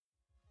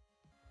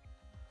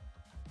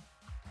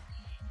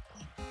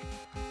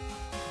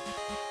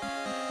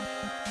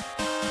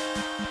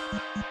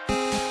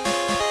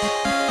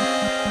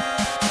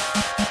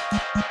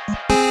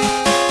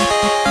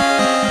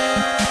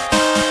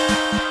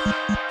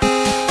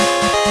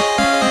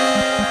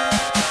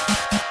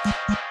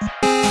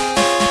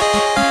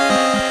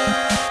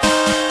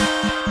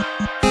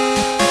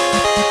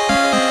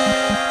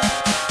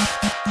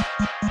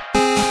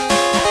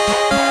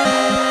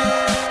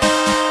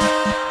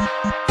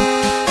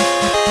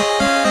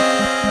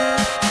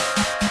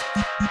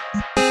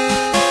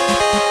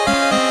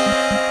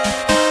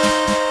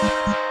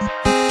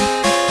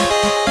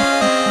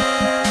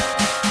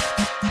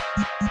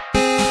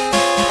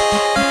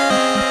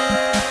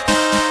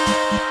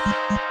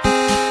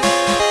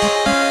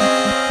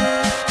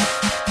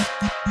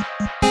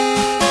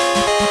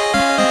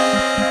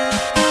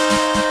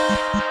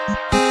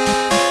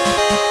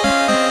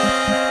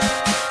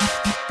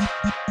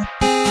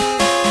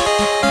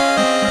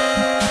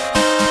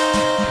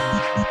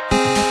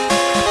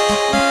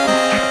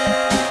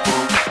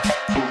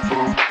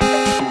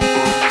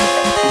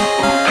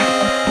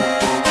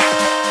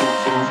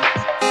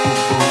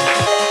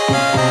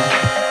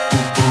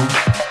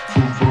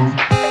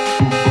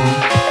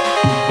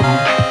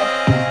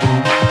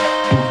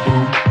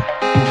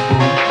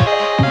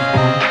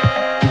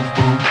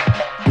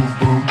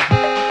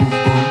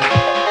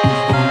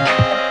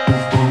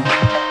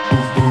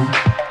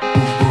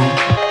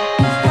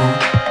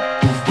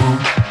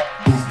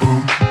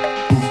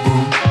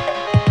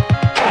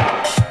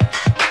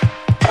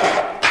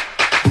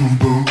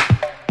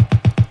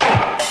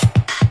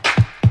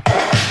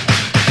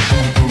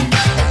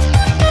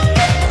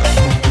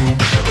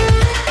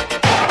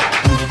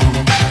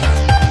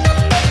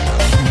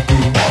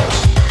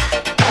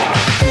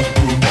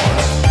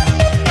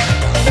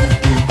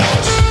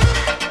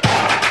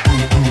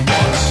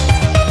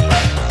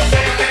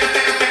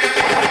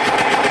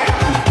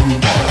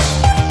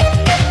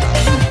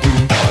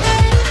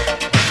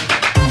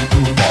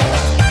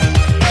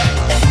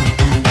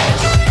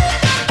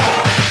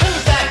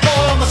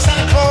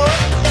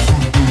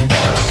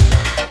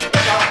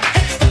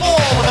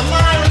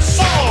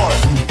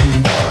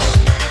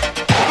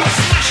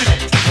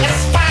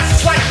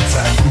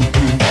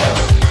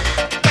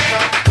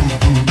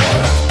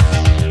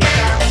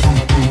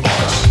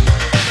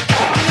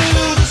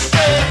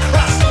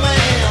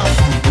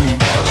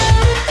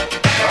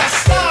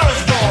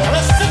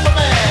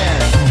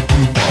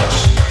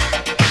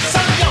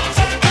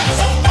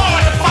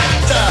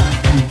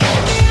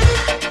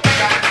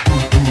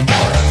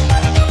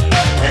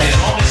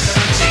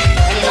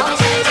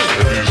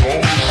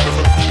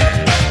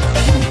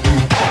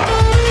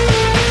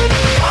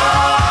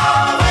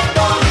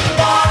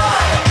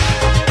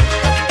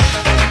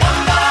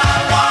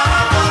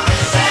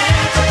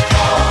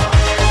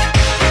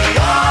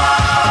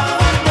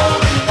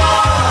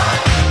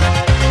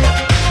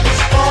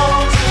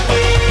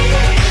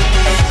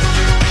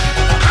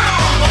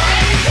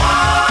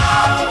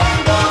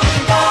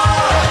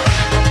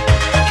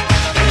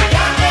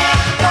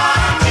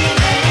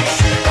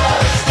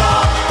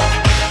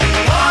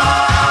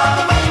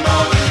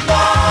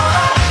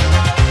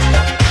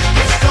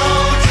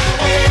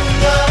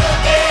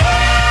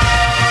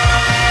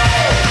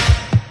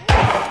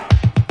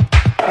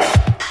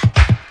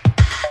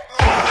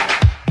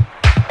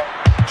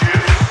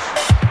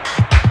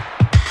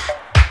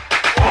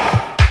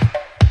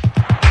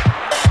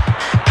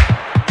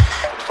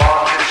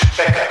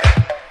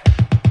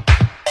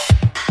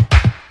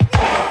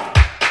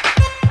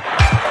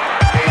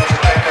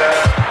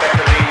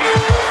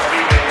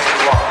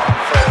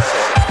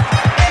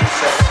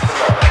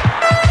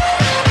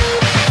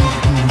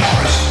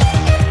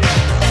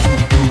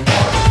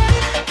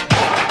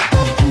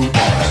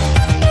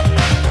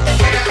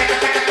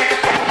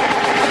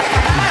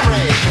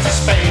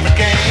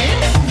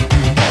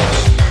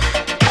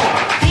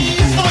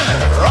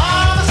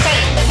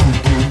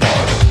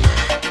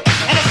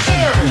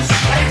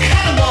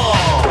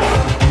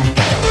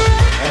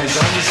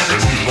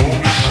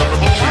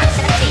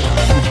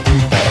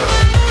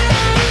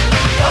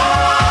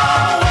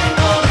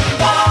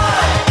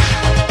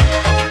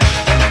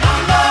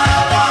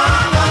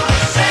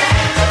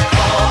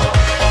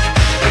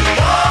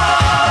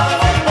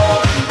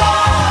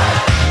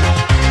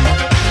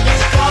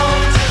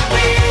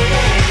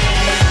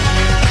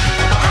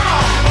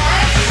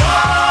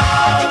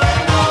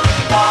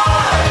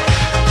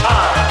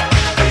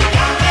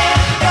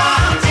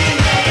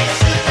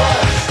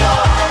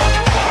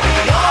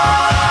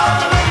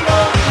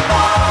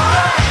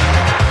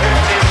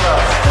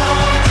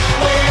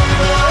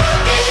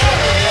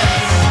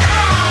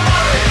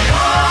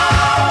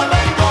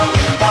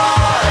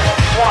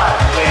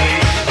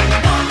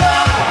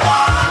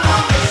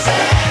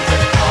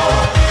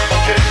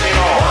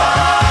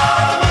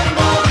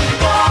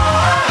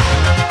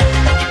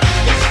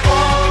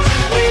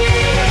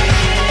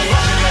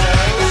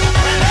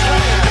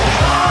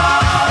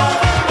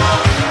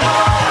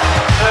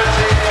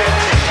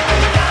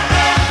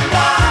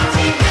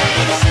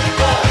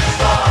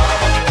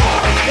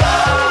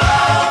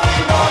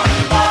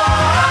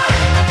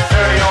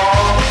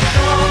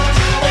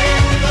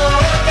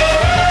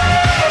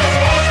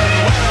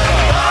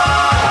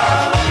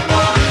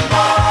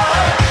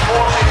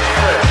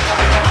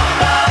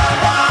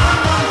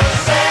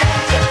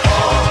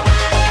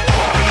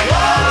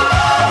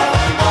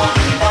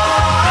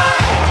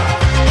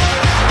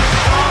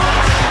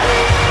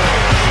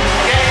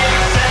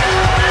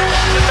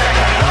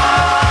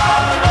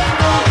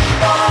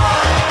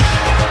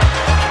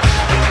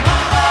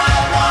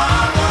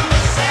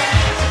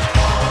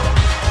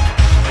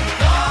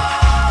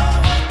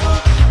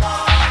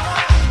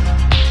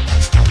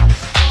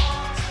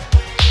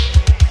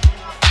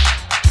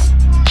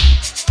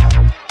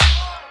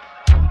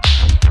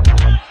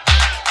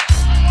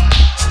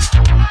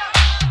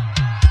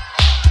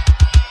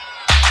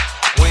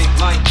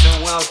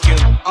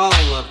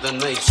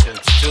nominations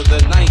to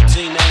the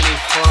 1984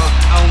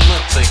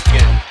 Olympic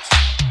Games.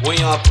 We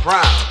are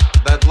proud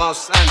that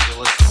Los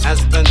Angeles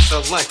has been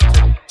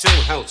selected to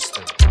host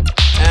it.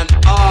 And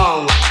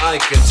all I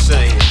can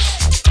say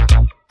is...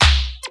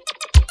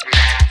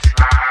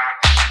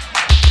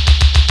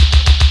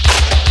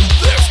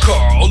 There's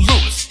Carl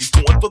Lewis, he's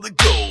going for the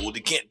gold.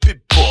 He can't be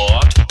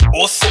bought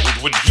or sold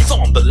when he's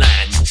on the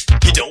line.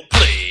 He don't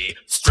play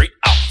straight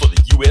out for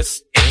the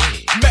USA.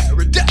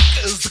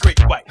 Maridaka's the great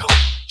white hope.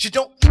 She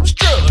don't use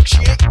drugs, she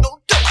ain't no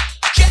dope.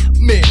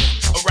 Chapman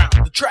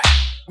around the track.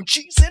 When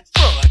she's in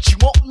front, she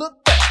won't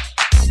look back.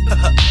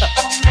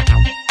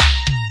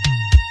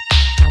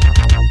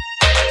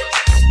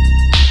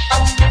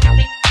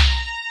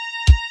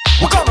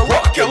 We're gonna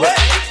rock LA.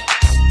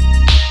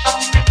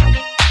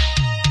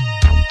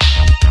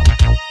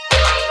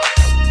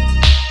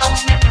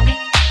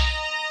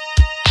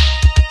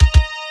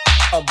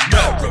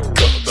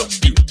 America, the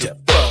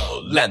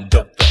beautiful land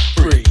of the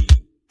free.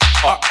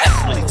 Our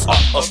athletes are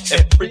of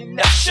every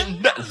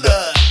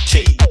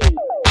nationality.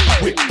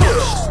 We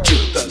push to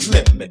the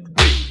limit,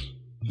 we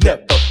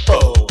never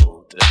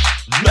fold.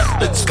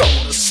 Nothing's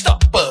gonna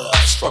stop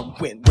us from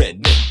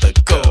winning the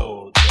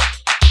gold.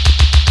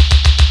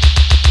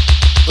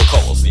 The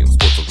Coliseum,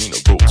 Sports Arena,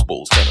 Rose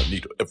Bowls, Santa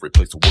Anita, every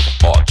place to work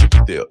hard, you'll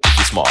be there if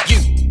you're smart.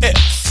 USA,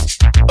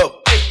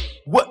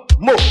 what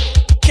more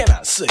can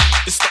I say?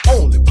 It's the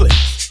only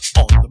place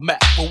on the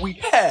map where we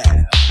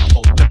have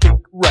Olympic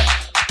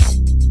rap.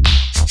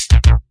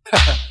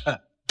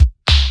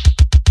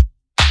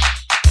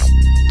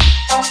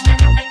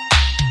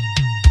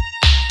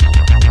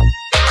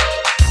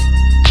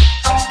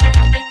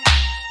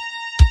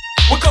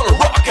 We're gonna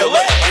rock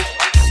LA.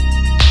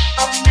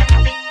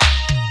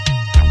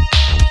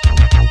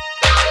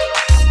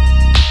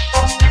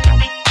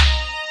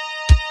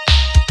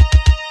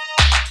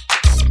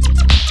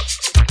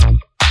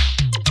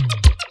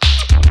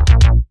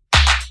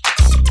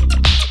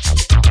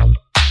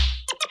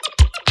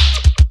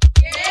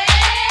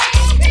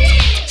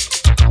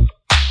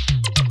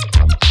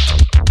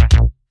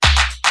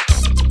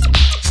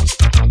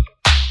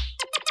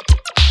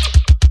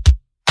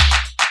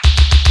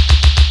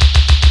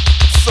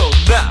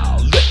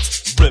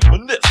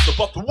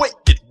 About the way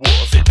it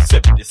was in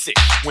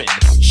 76 when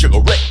Sugar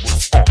Ray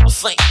was on the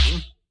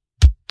scene.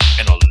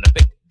 An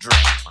Olympic dream.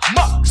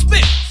 Mark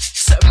Spence,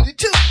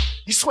 72.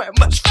 He swam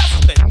much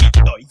faster than me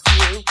or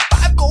you.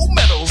 5 gold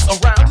medals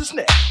around his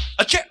neck.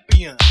 A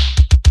champion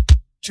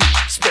to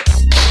respect.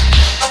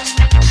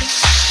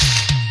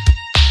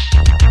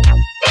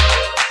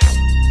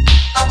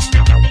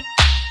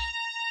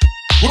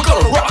 We're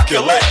gonna rock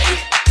LA.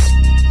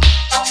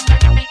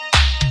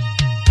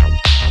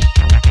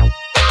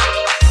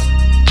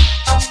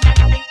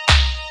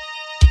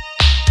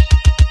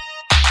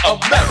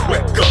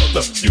 America,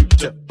 the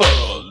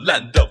beautiful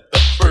land of the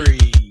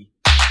free.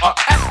 Our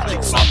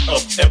athletes are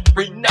of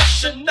every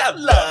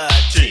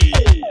nationality.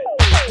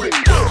 We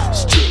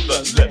push to the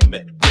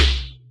limit, we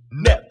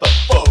never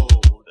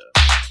fold.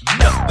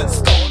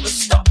 Nothing's gonna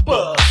stop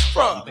us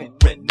from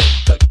winning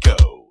the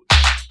gold.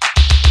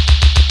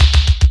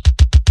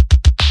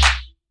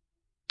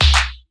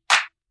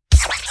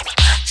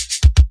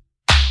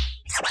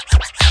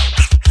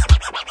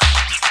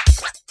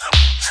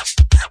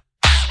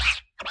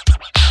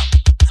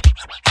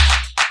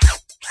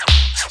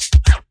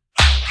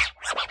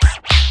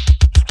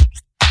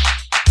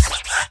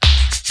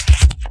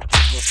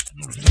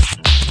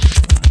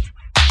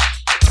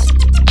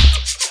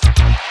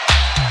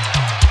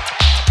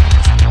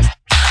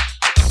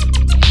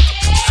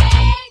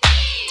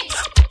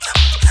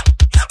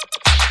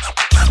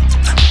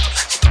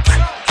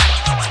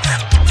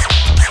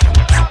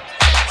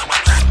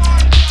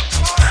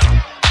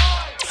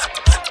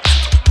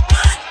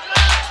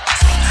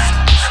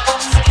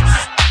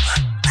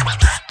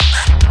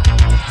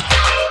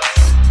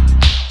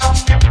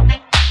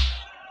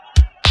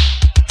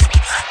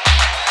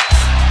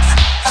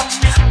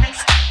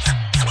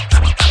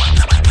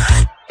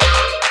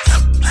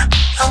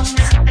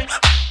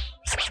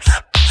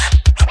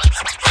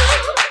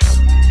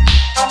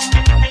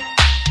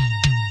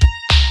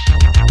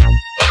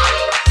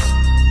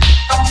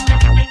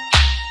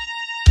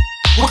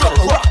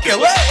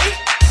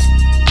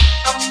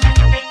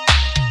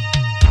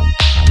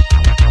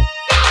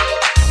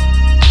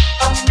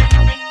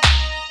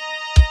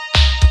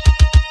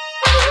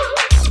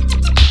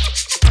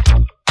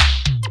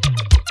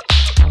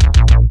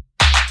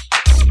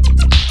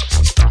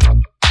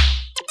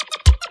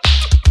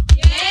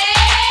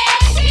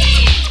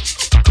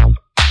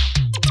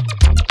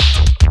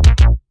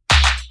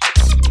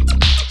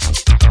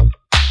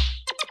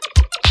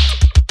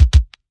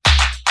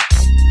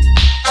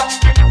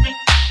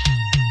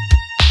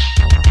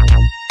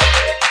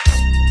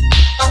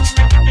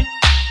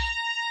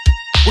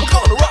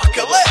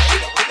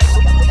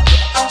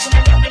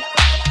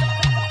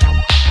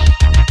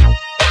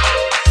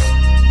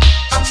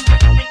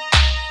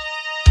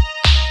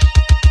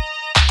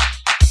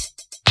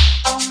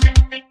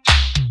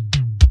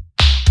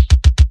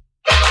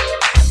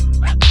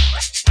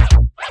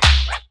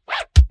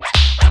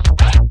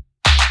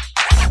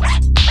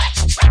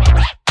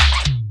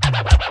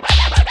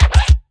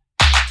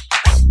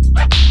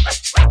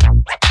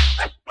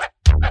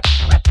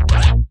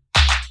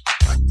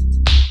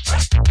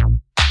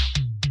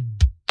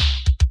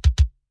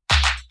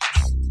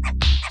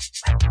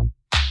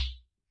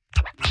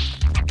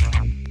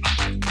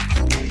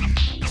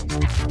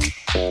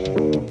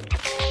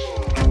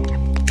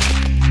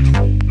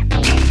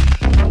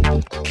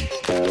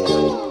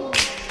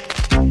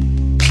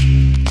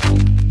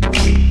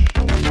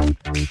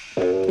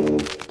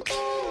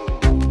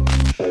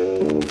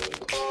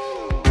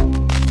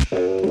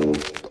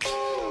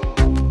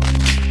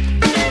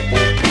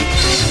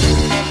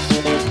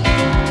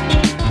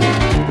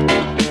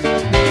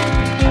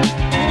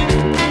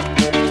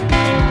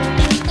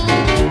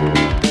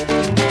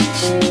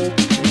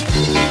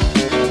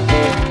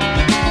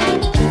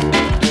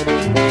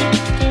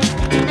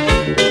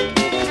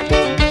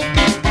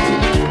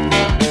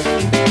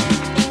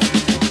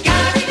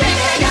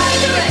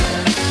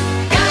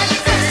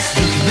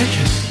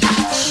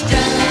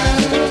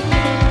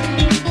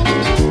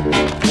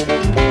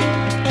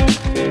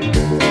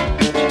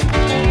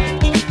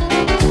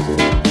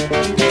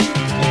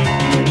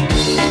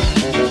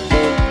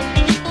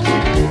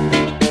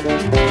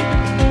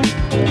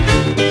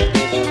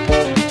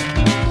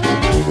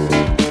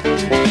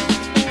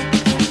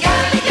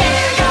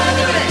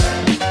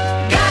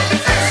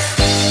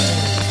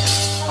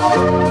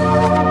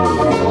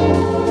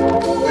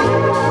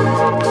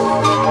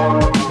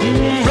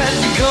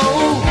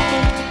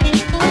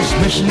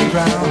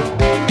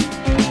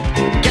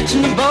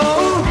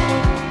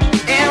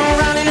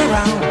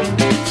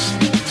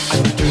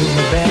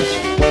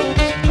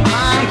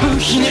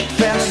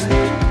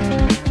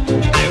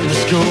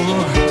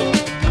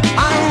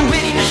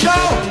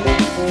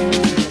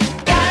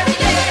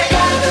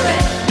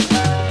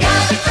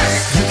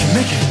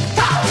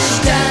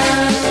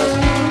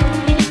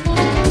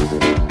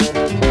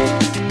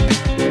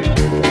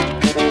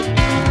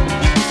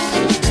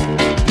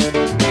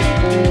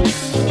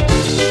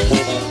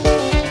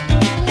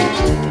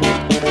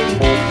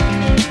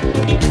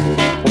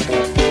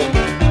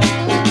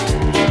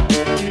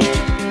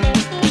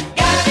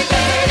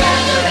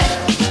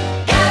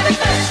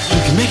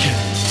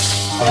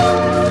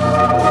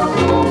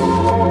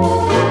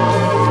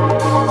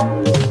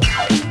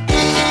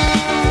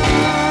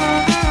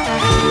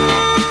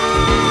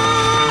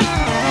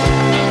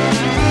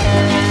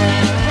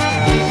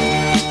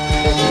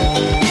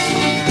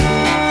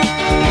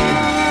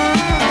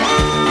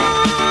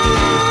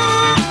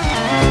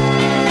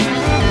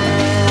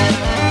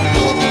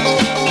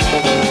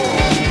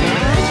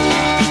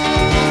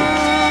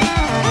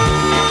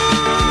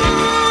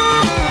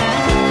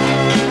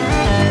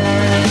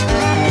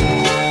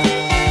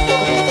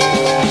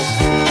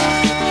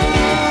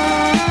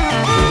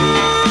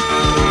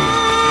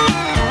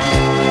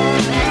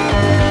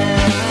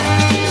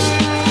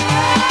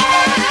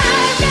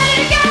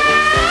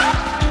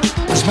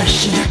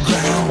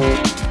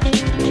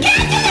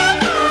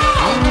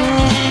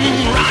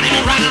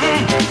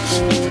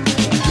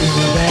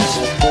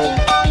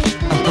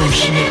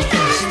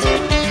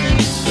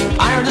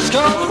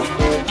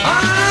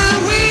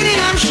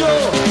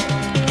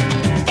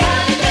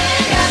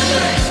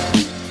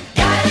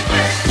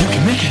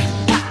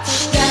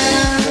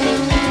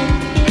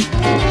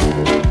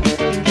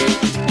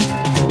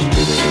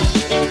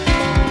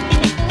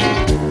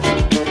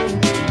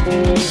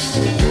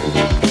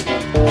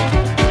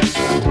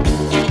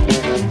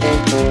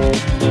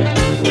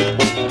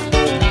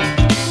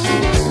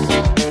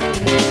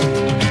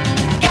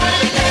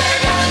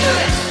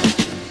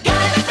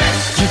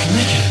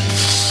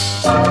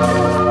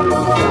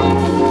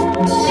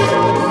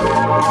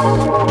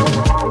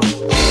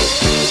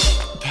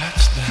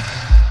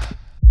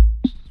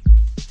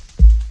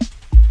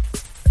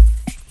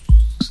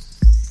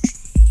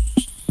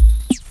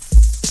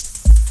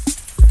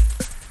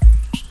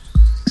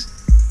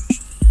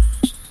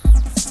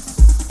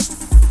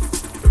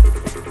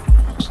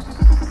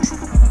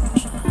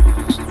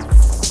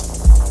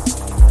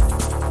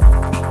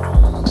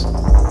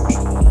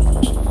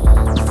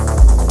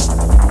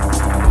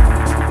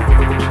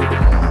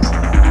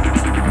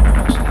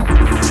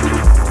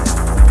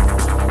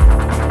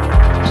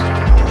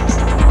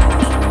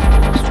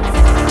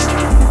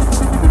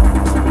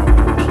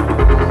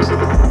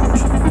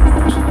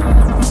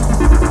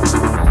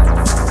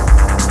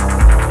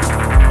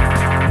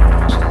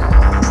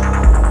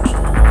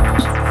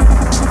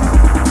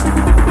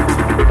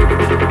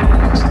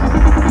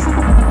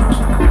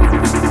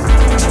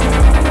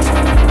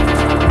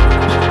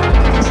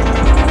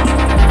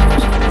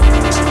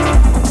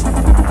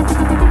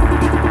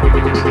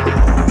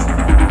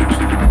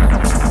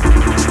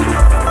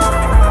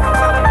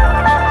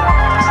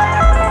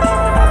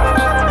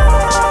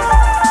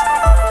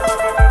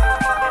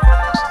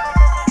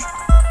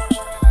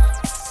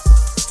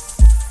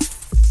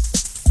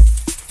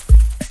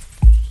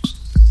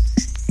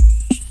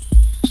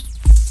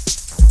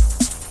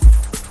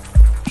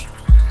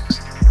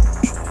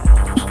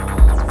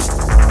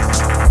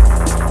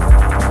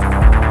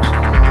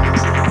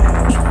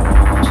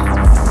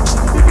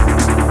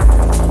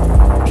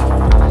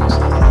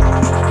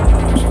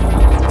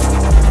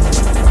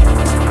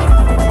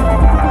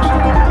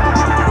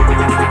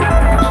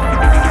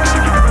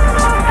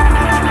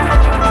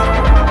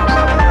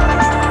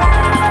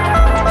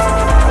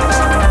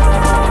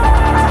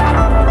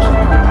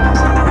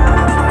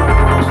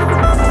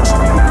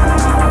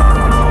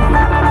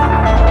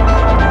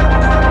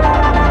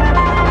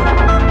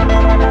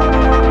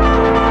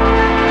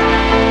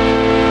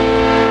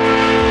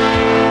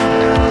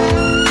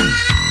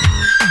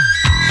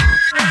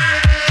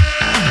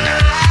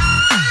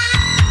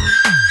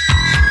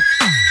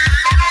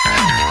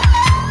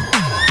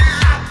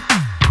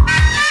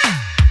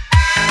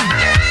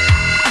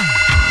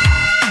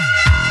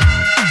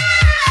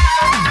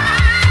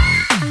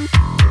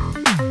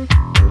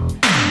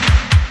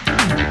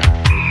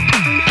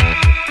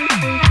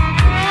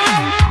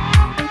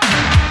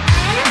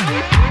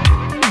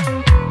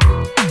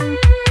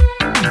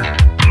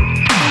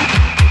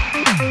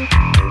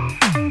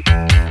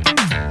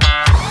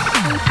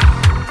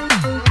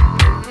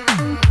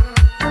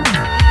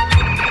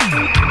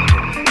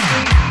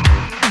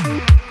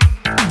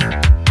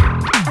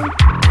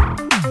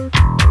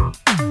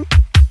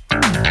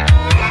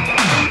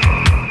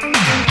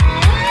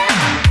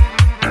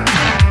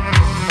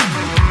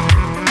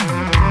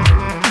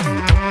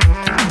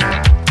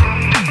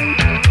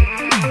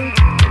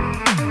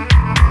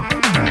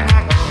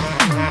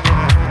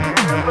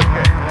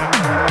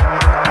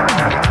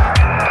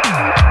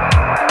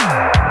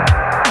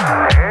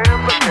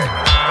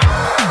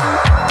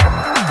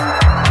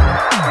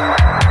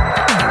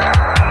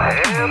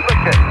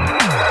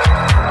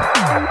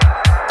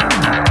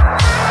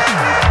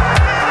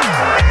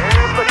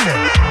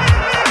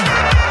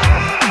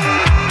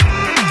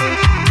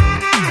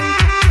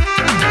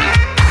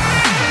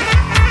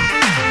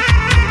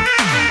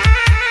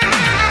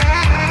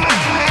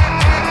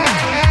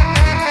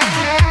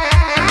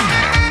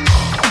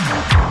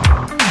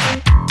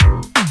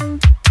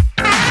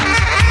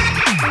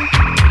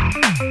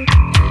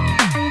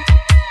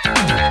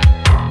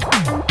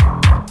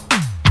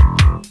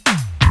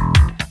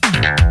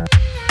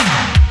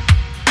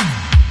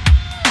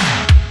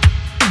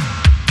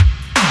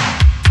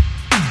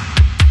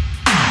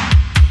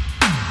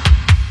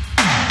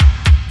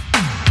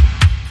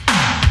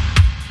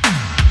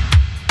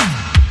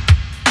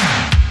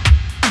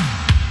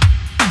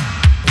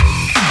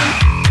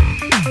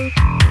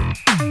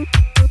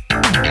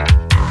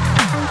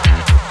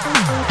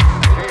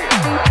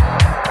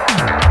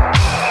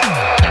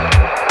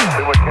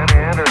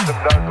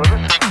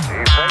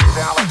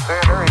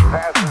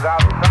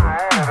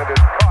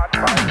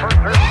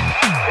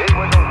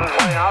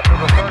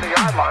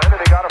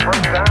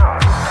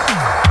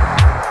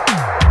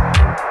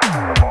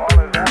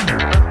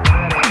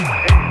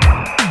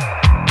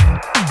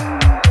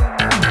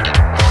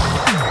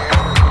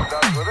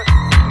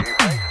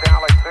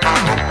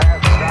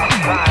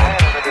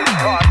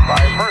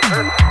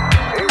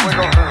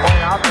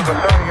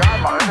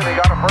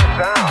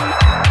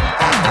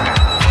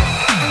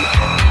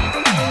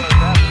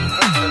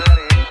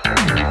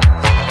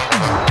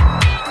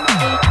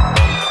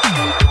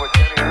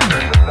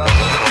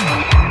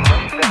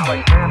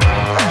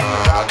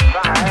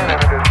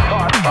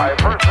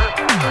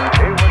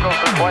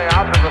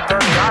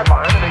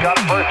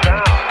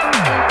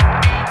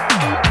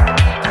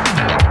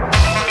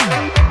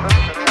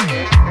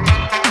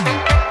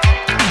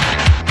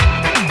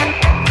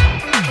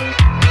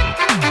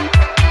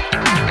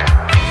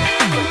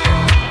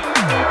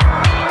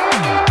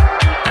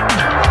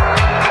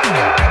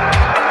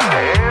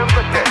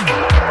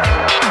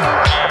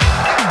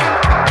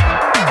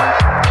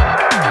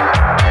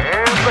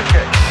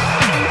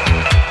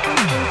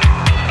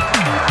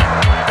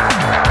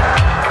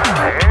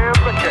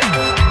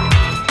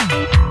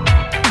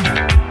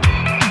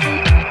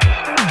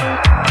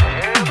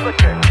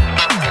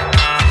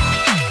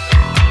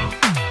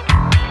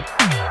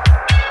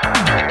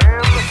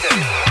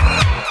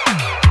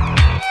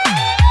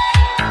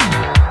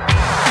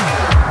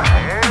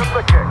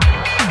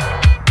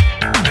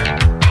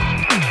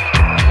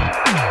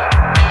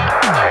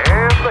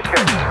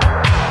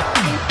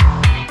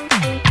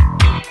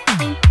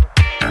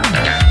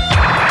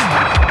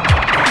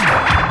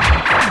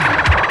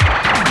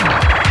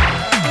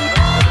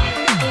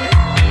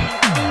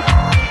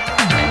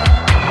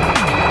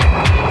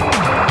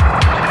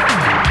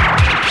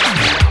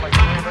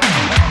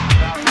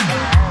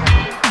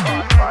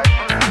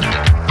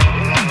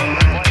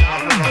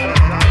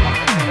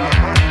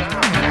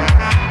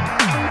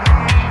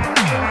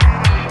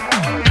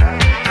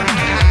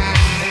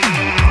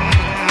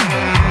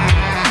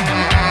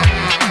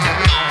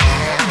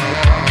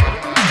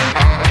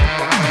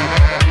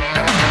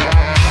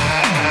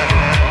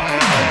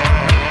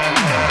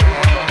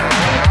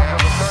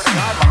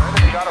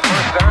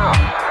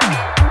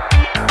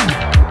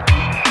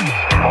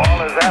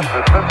 pass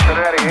the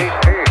Cincinnati 18.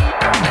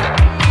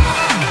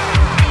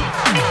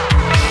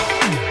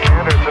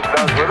 Anderson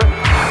does with it.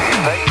 He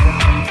takes it.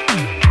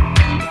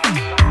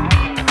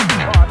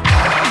 Out to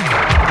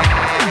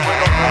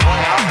the 49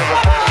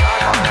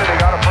 line, and he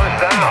got a first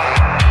down.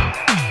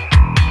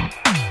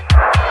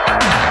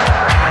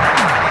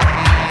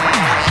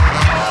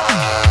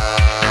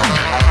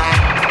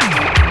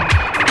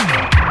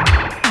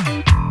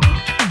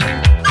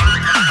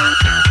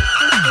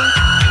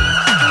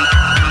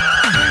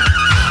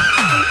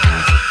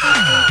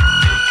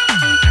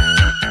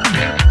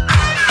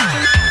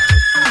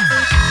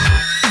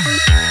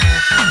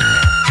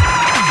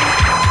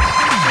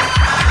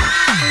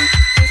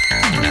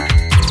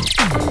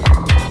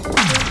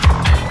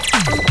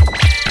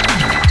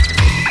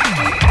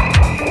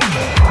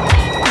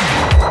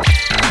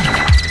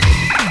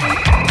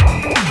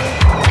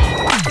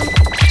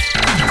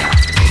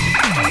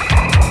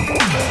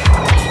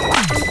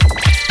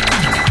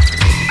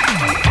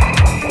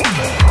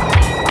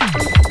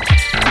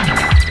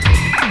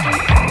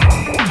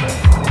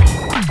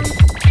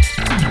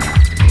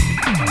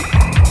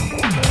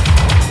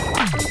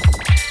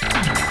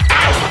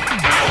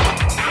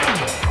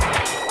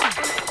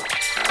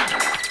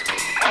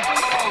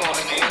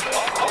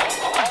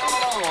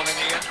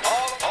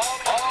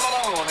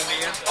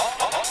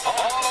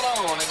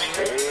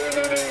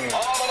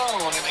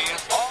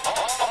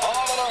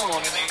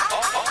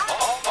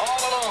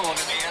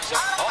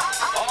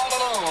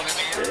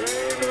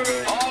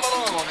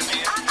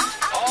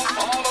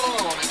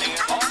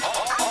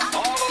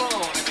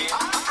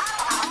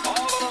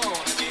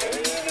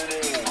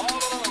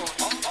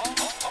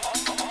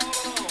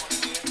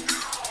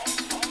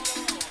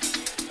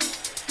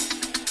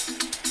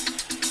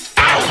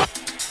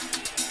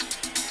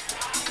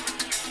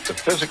 The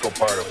physical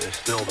part of it is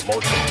still the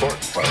most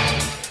important part.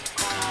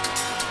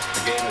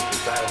 The game is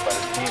decided by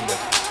the team that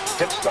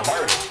hits the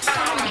hardest.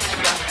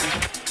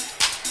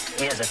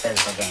 It is a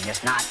physical game.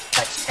 It's not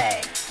touch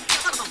tag.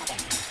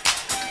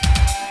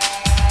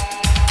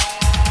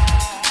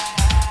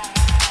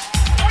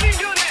 What are you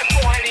doing that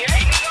for, 88?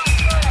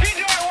 You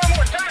do it one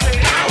more time, and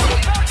I'll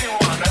talk to you on.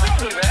 Now, don't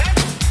do that.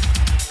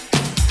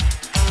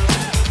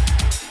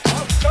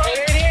 Hey,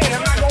 88,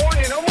 I'm not going to warn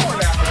you no more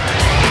now.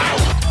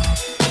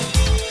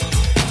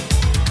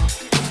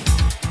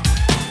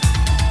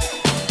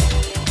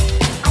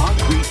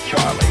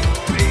 Charlie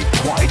made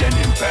quite an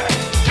impact.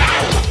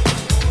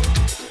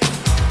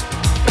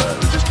 It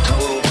was just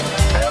total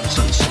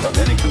absence of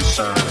any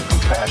concern or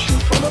compassion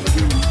for another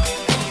human.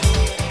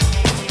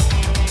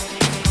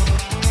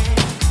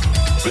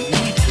 The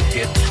need to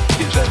hit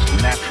is as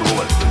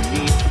natural as the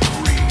need to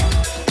breathe.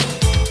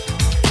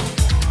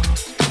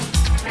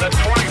 That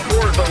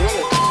 24 is a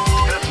little...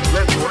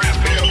 That's ramp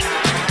here.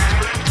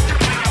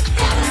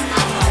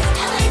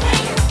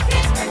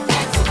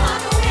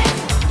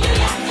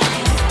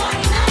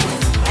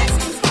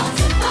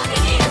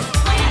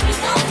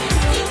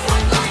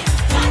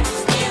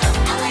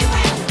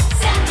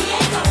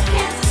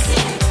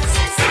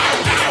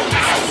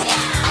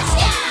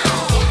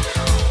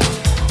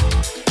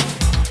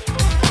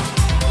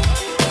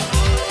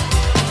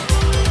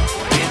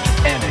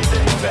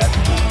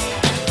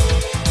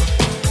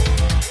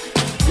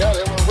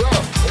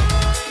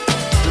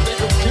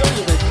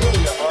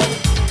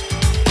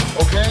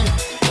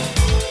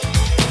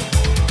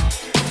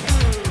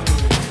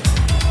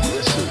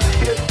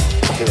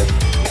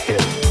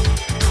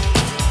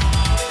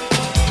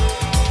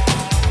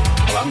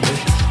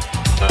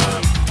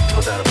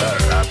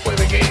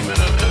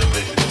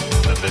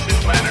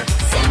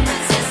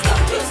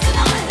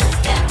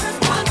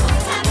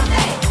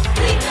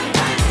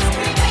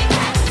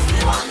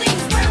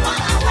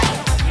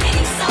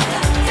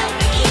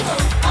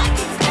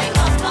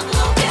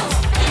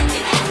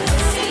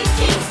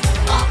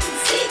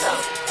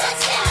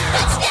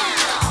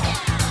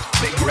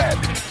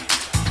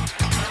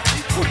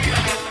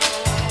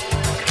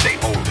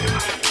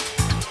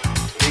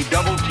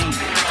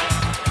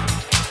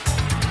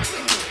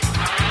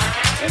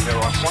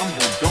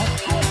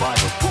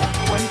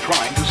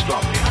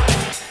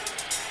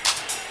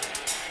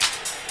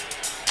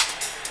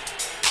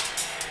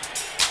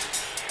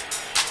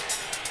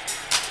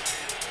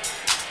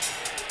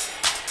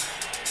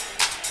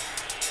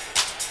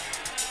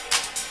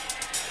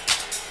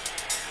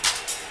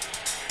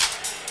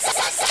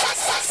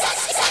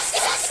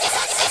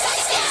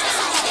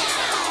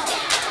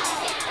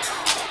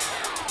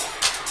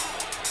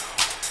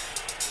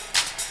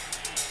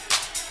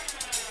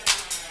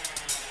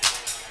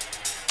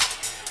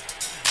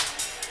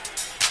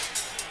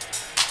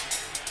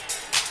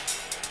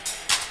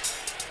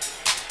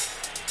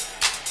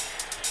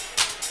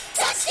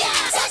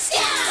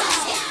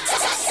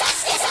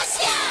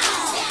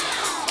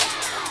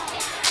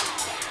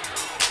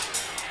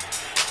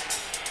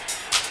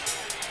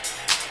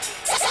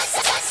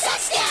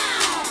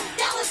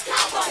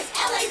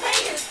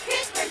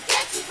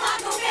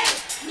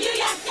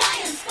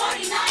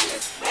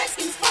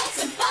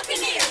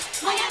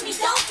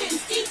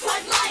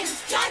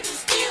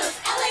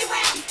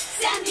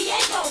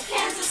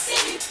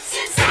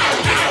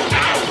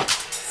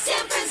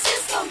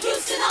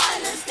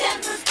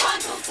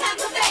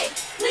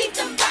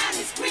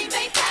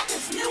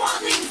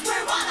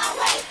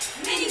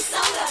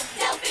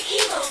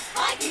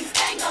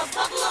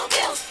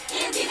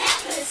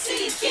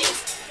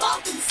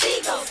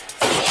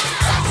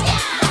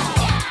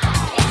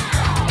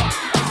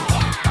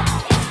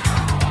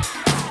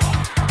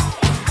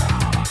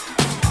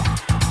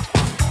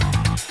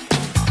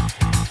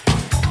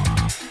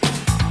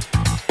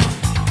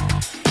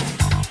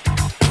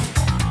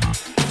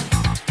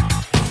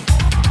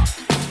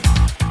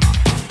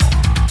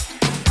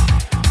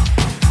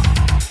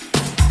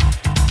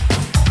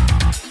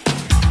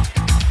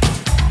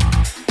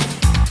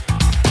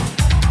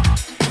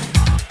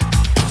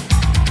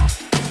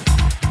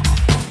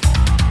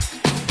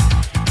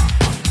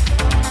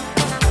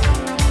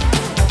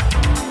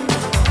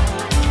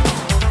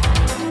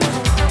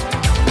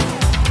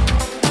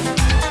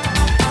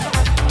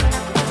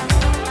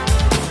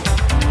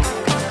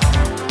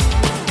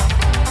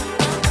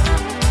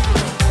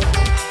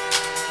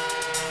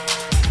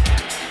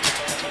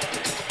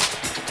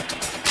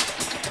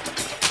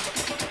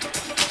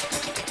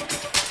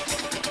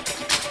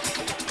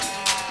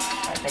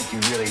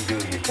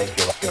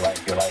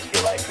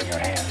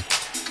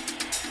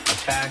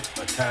 attack,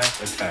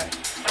 attack, attack.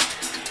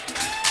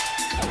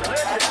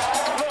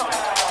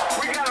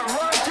 We gotta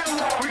rush him.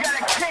 We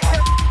gotta kick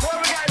him. What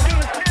we gotta do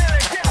is stand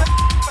and get him.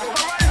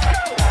 Let's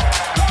go.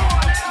 Come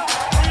on now.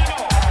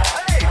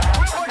 Hey,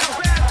 we put your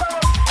fans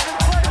on. Just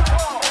play the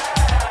ball.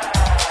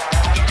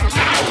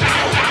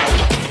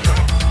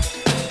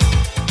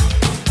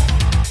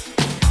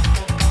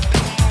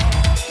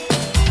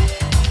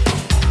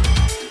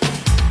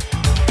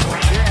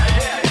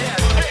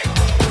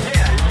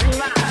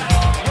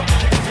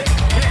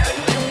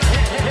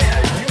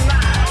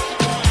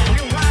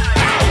 You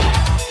mine.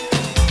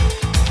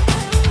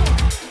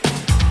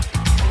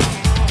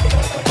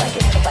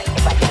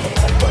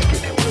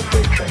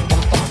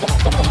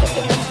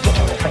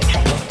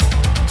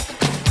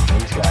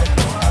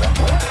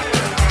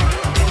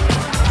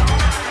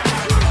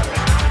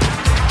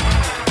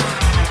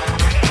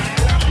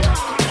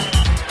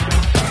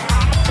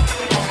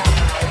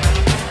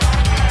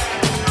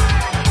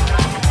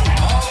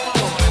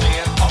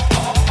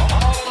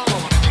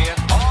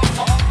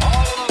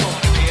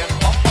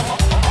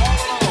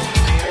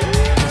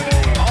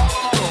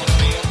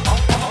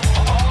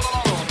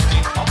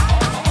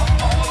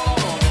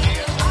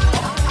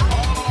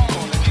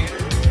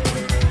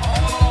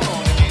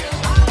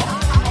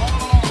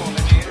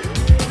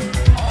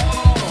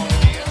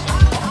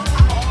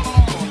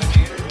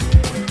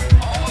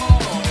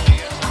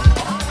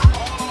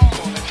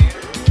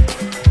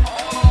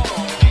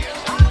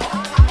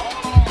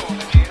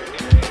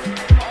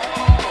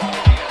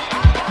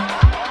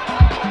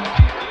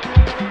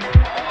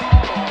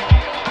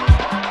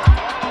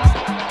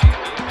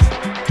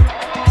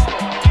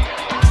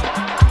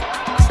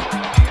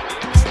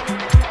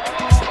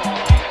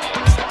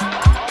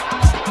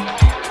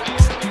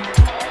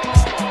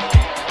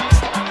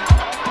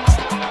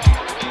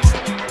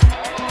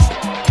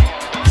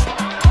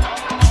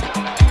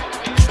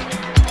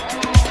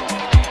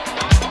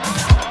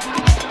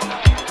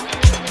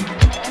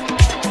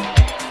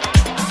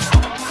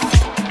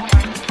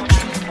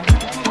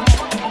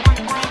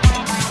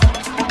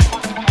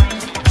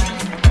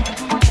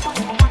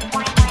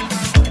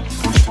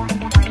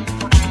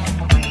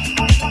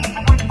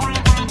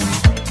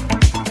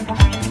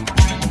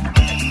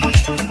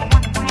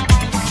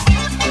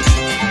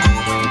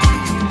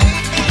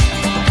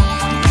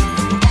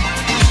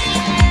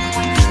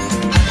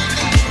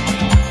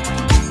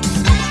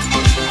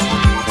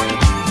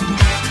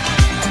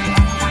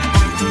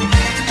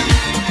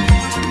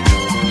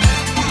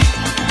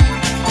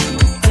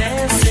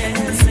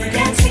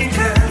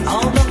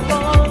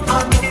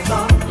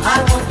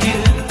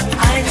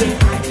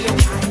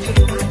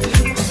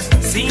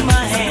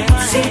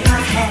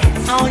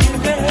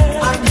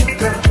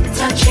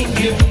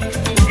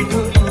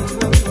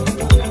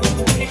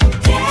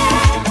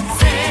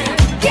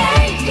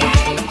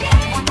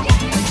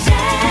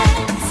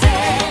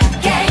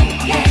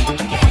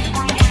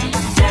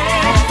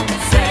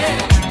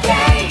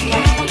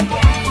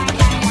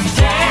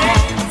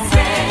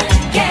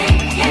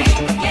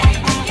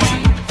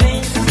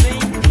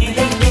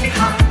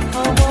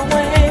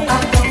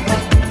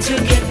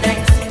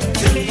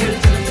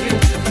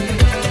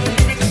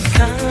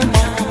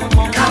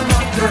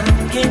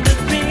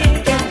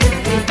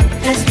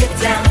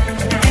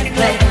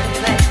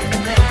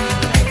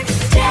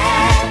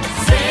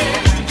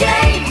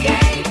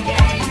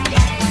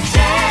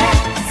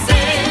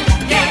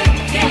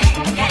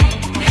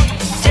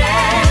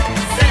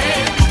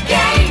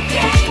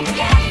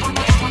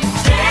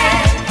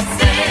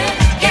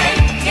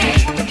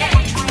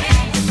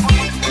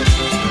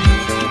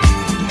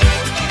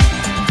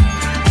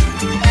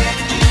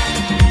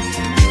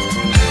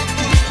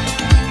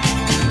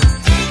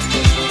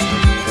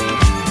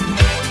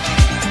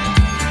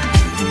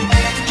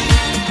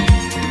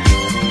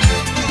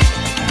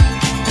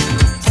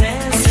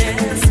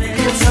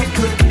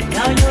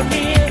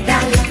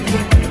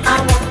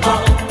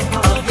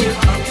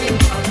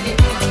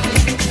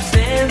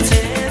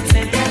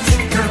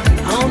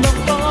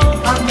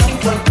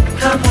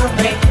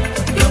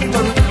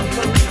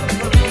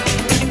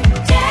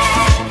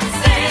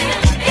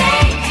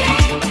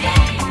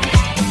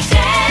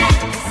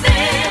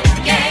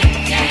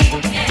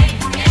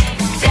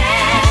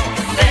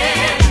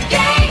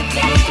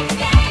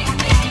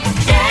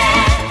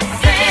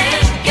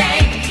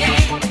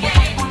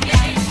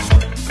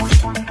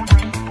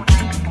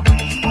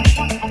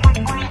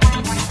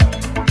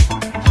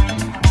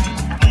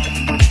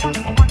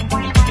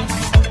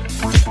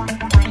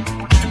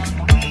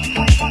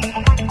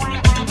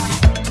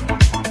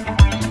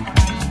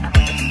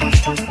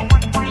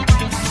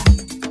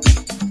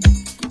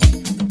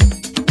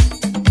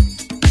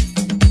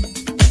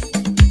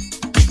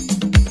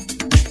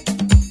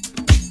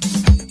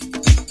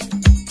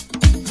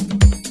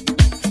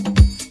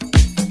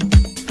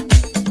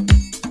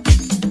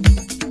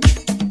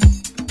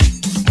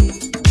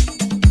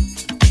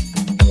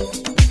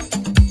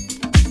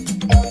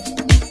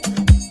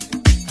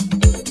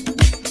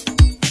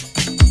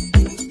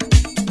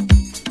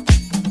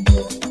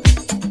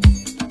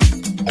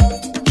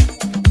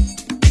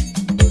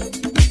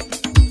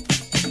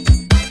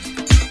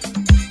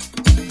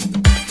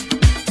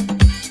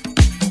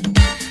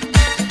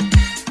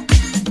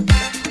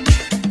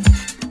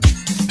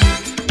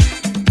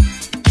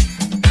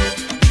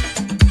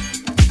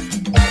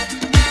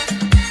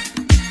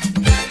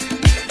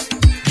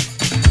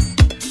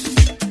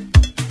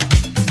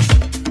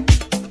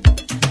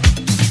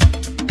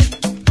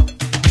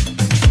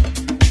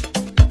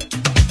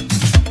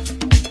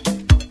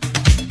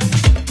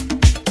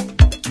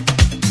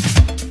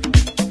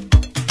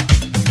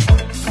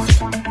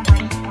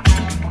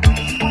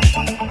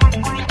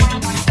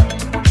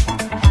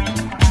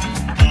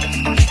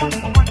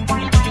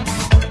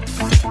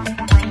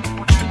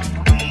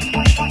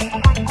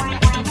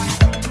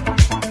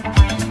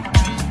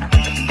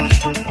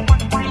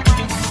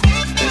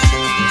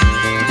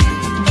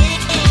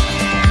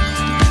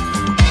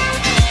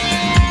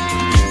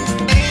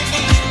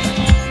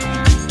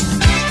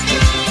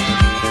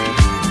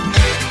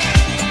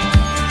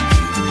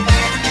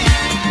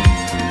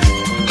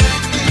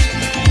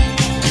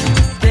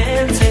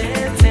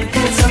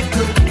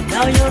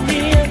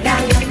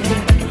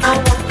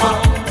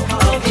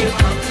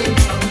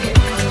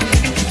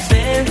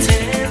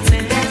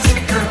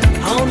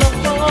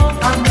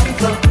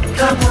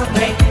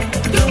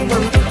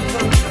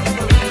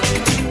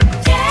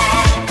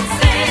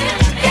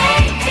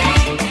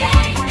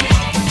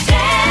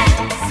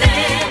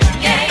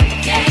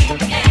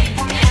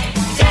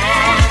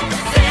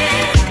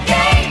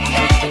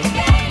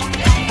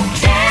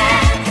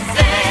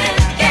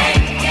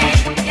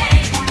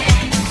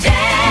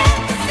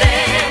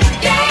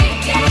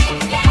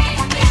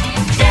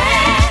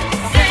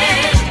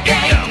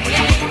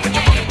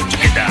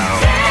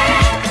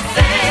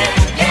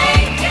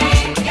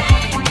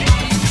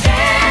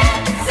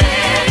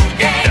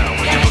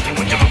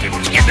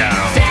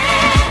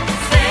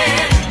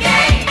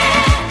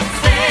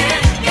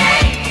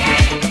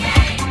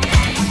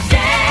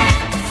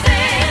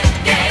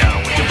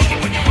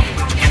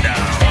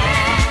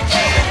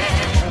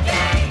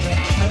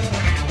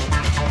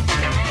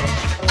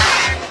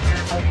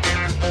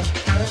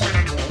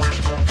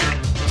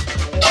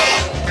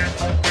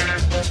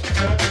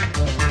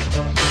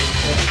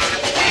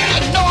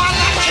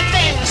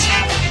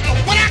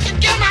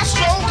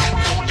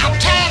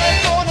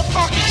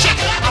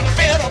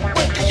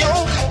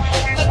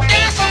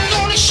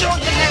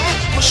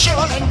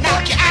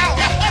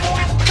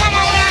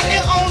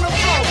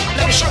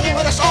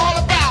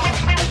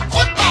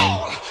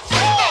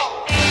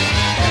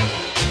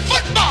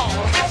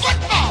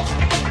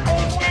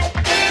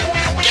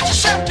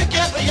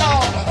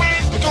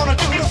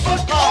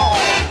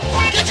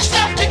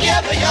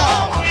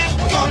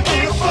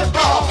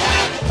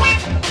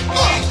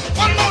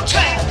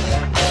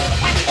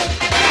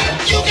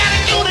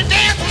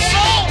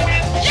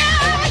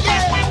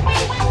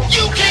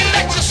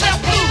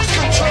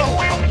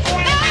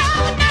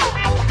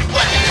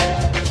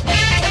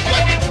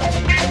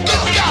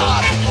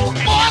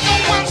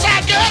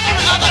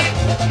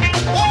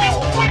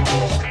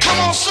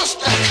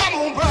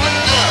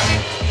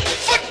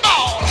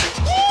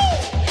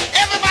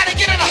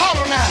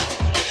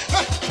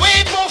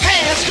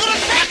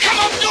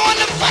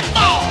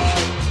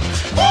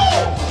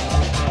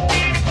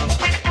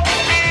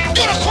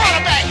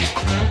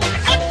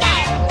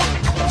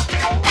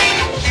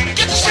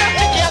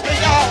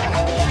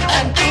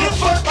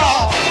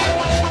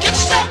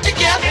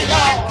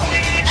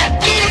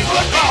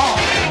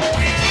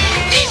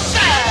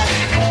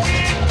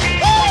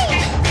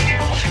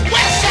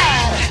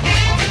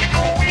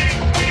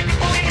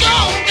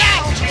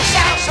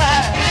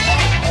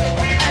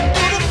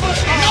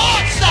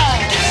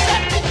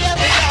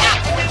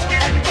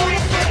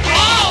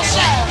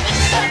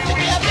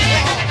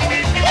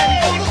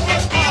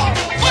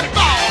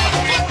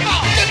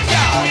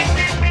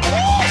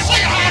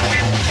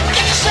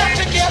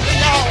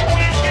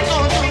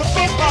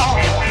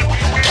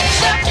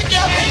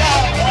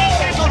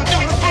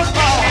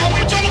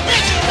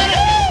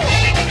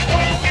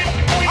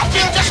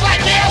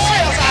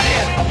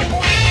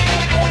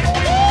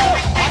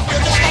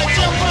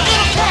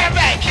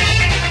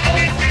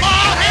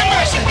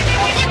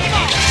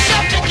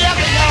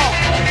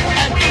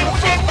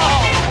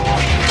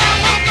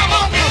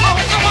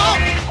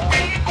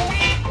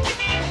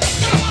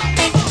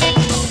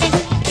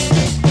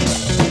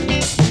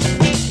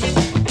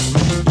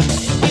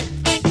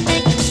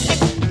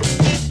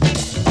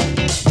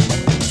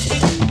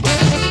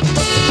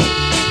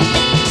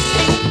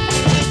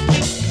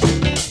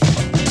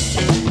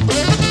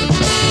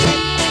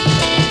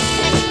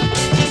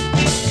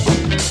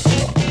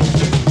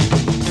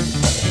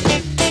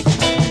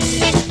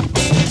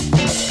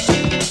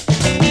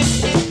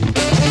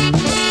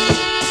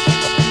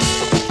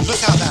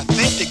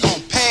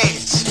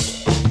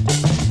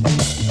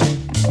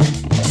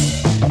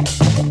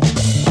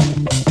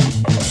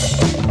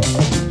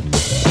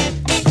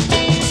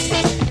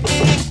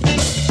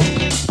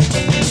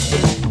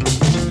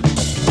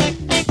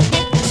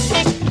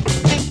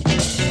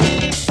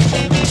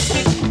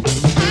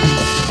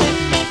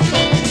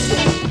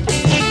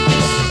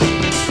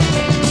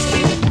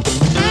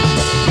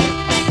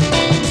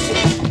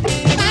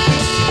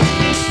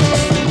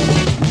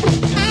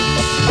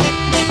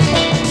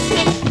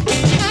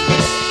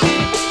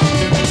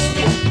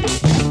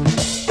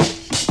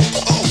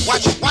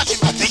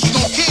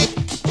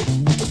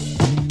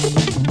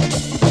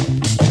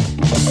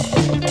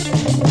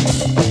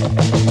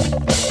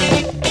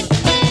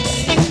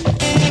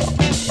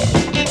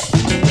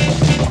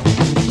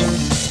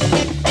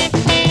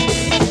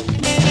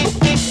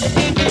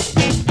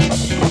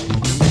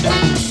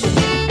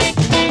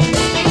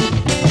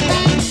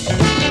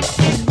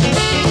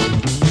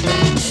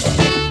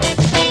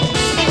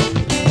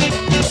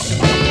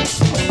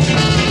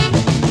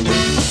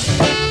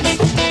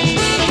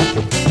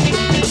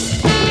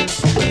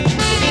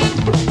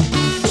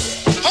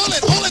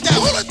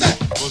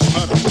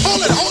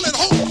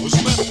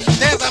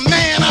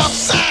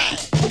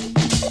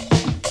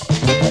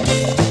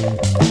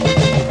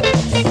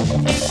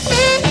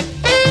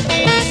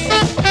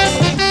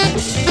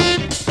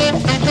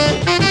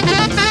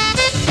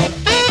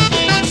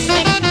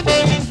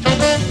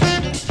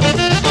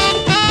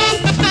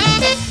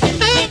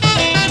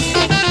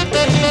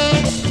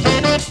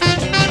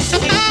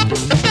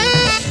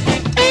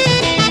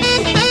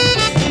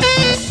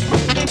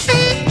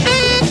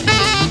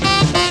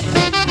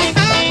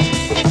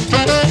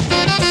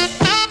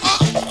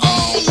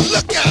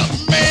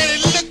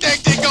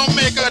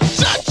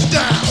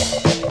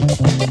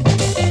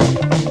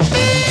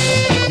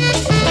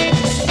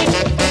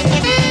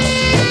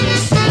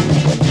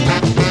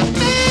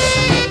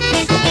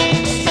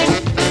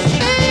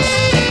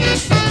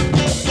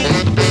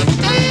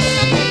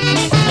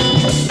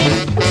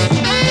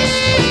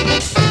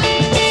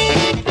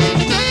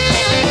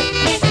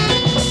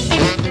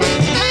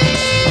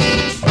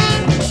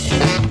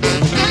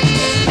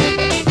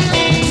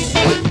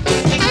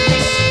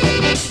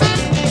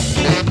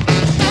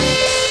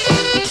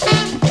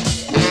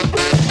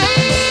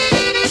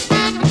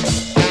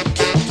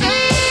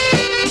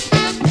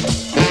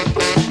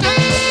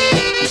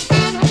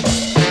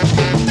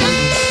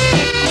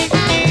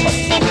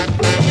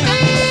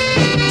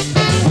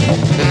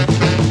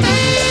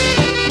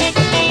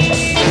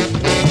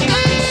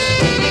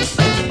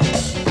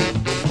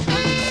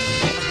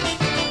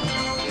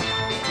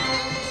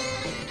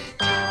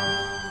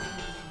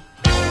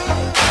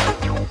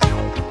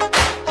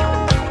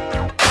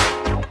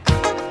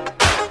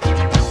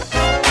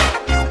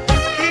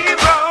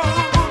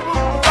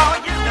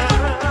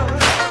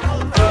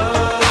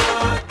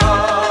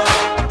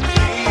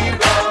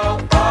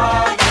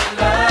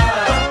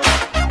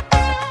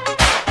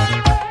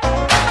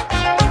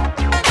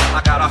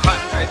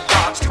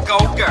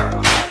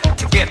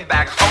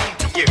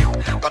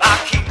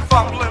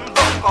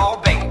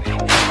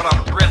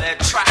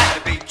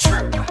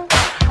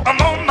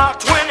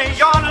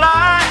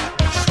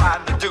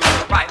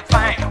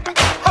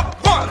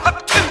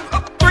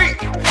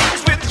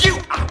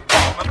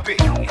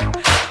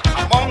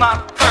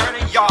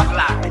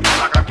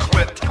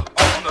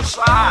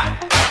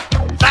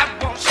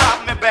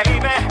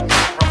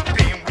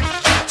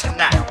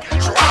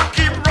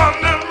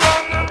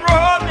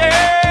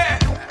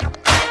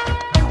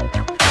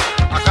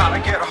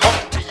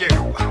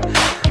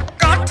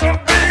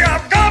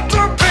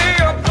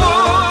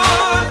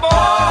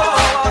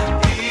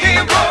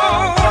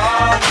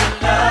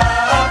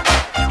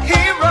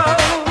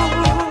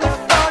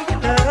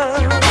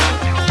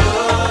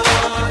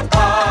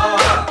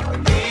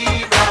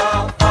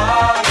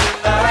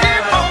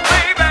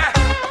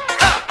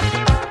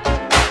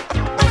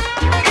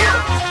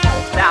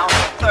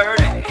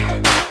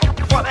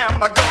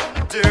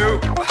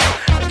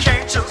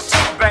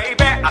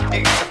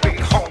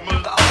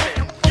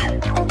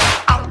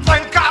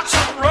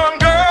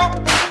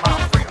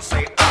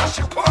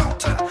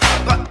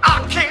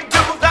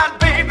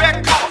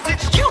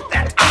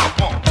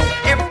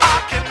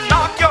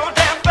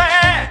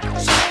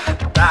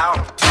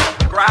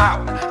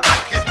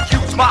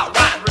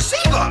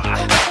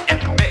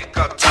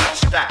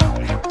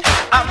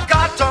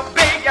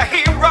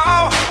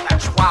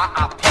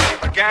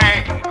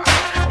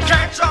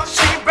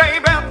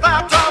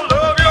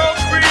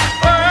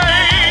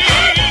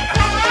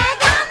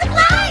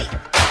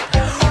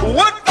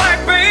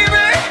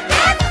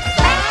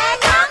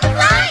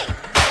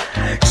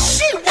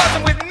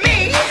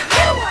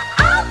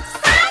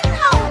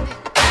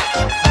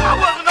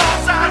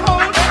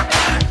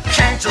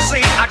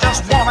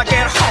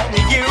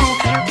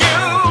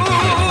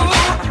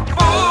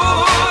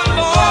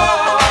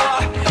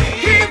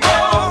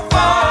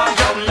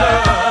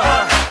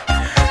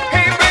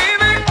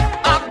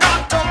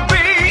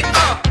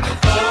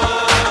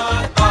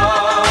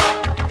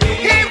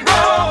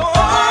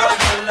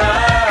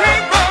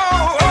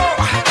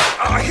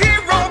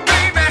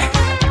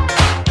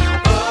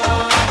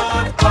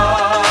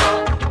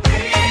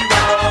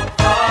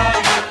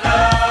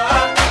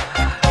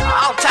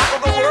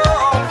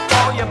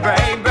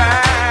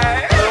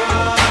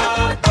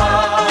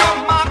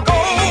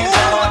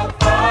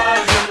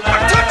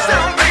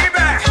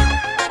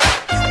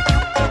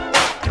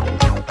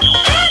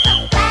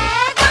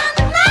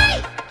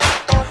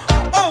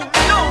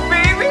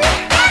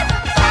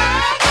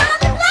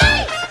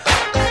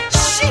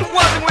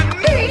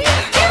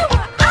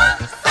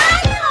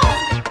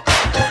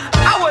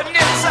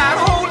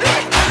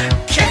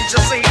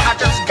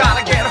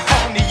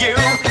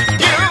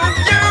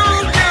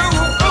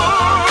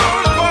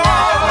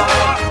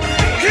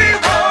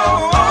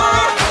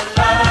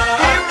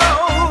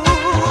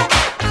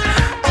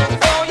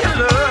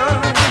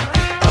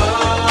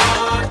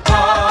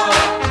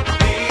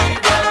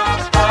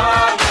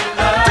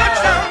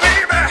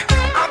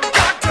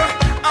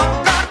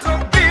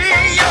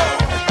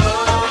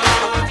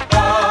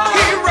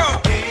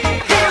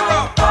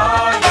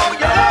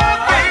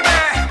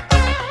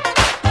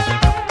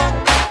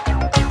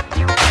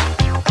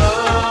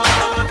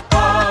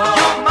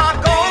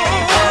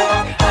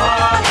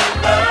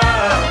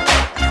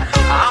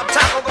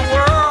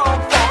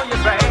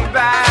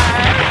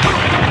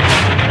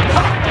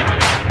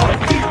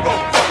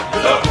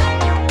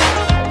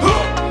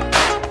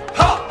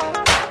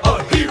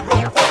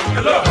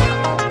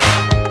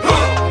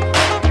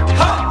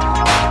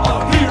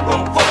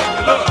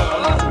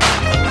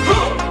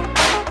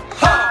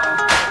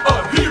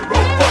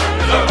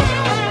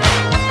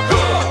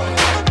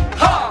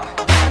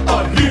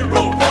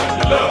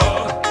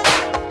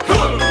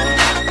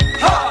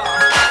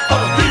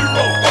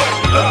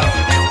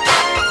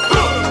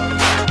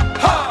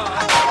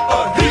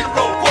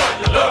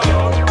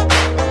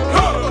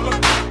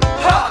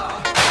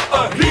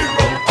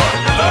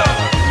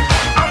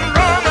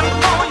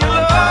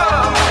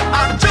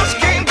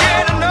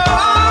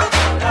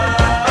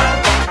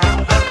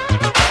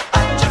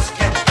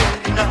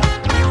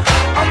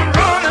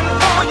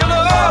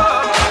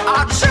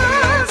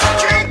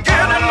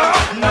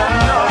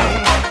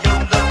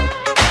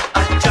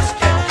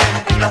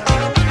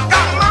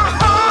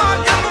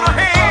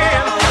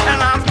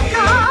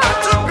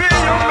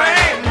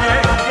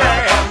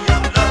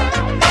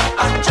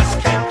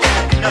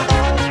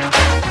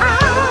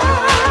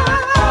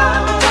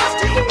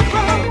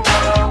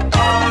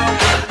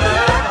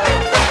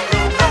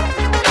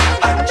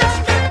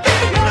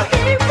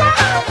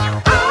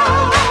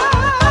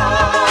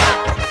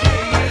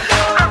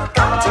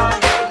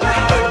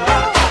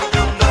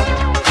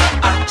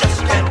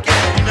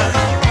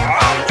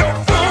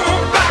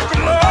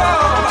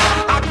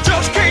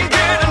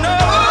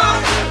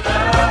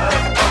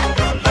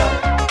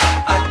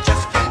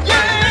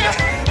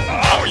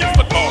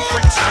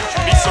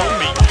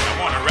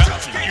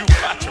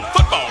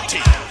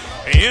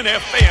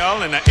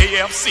 NFL and the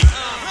AFC.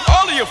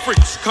 All of you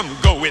freaks, come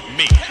go with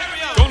me.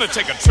 Gonna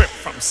take a trip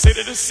from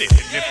city to city.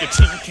 And if your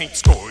team can't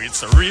score,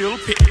 it's a real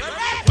pity.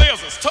 The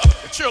players are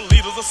tough, the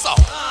cheerleaders are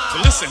soft. So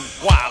listen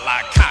while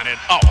I count it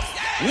off.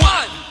 1,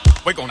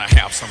 we're gonna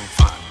have some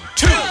fun.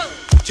 2,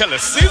 till the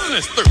season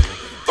is through.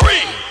 3,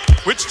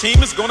 which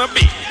team is gonna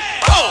be?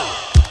 4,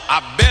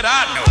 I bet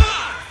I know.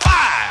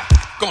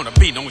 5, gonna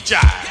be no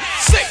jive.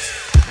 6,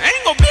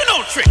 ain't gonna be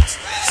no tricks.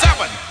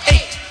 7,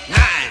 8, 9,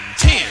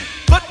 10.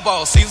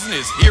 Football season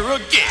is here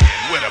again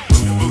with a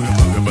booty, booty,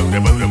 booty, booty,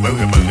 booty,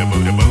 booty, booty,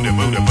 booty, booty,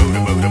 booty, booty,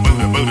 booty,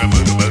 booty, booty,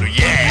 booty, booty,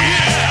 yeah.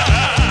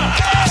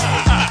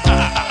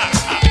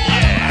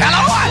 Hello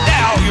out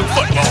there, all you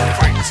football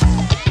friends.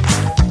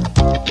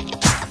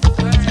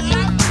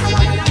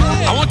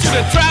 I want you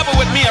to travel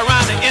with me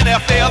around the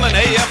NFL and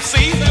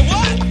AFC.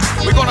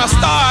 We're gonna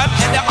start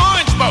at the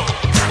Orange Bowl.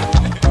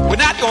 We're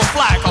not gonna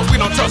fly because we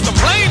don't trust the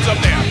planes up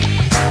there.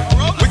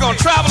 We're gonna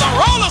travel on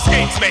roller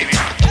skates, baby.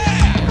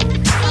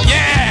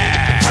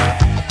 Yeah!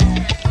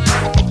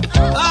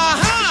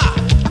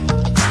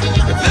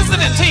 The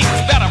visiting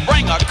teams better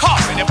bring a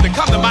coffin if they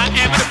come to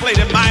Miami to play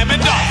the Miami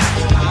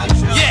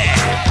Dolphins. Yeah!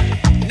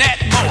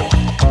 Nat Moore,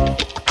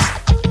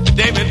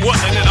 David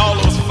Woodland, and all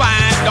those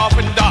fine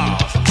Dolphin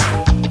dogs.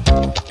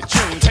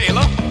 June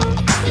Taylor.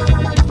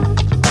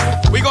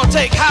 We're gonna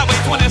take Highway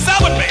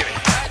 27, baby.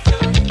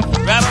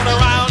 Right on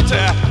around to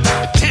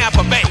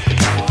Tampa Bay.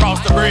 Across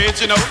the bridge,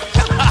 you know.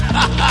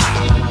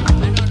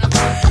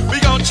 We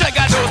gonna check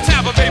out those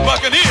Tampa Bay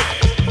Buccaneers.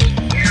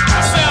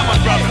 The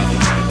Salmon Brothers.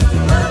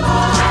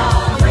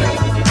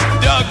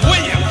 Doug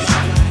Williams.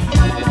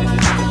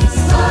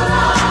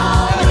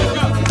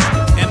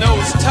 And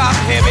those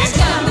top-heavy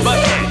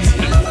Buckheads.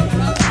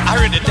 I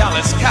heard the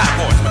Dallas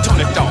Cowboys with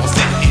Tony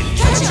Dawson in it.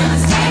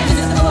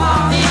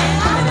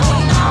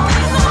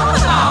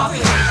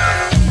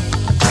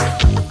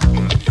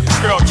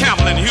 Girl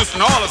Campbell in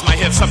Houston Oilers might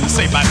have something to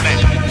say about that.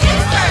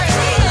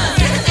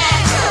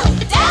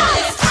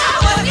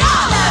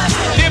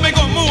 Then we're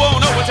gonna move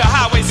on over to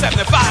Highway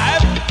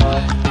 75.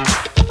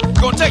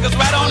 Gonna take us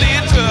right on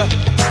into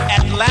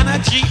Atlanta,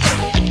 GA.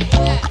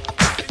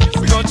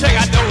 We're gonna check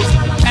out those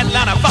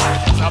Atlanta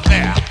Falcons up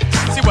there.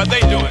 See what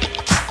they doing.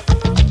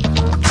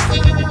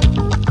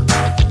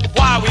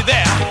 While we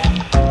there,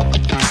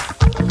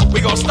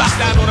 we're gonna stop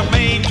down on the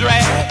main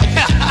drag.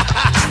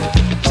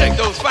 Check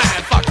those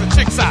fine Foxy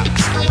chicks out.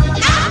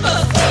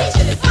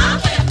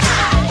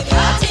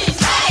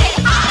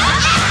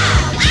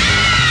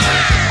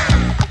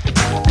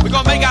 We're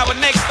gonna make our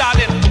next stop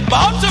in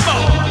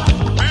Baltimore.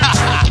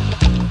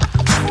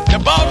 The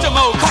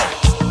Baltimore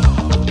Colts.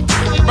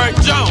 Bert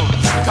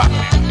Jones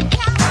Company.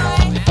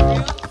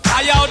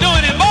 How y'all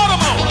doing in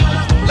Baltimore?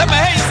 Let me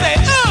hear you say,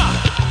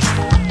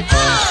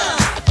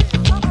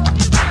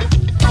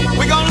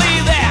 We're gonna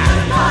leave there.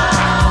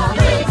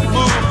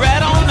 Move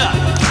right on up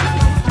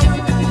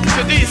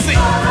to DC.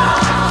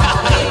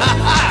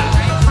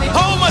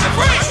 Home of the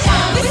free.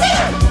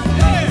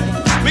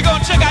 We're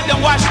gonna check out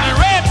them Washington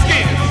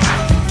Redskins.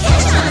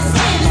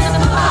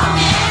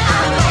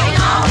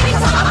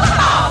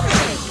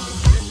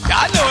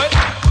 I know it.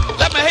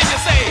 Let me hear you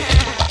say,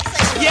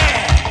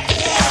 yeah.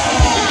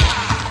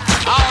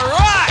 All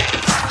right.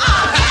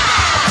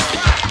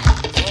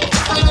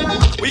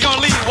 We're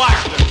gonna leave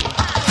Washington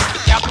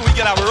after we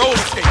get our roller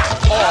skates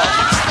off.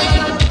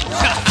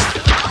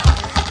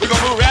 We're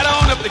gonna move right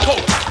on up the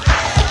coast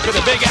to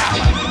the Big Apple,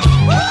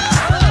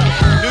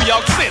 New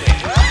York City.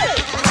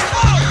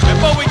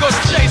 Before we go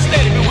to Shea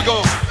Stadium, we're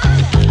gonna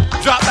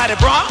drop by the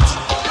Bronx.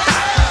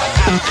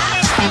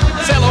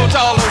 Say hello to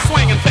all those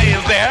swinging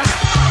fans there.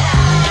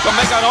 Gonna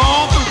make our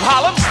own through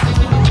Harlem.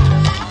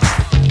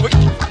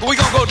 We're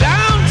gonna go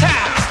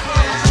downtown,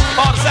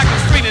 42nd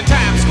Street in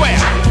Times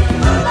Square.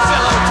 Say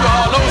hello to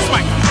all those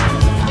swingers.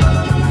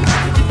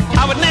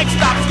 Our next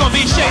stop is gonna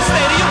be Shea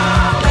Stadium.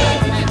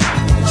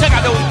 Check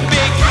out those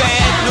big,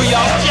 bad New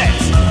York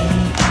Jets.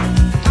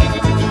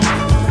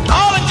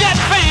 All the Jet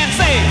fans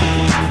say,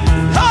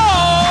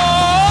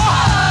 oh!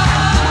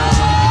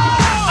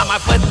 I'm a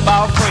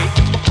football freak.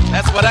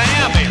 That's what I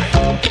am, baby.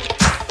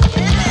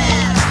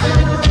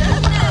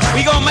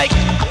 We gonna make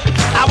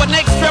our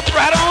next trip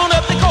right on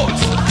up the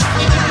coast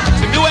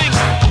to New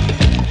England.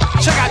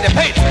 Check out the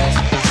Patriots.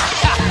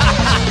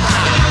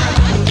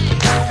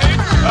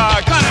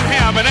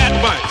 Cunningham and that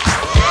bunch.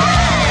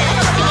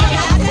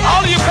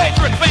 All of you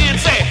Patriot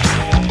fans say,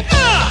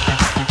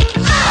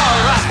 all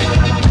right.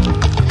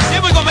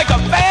 Then we're gonna make a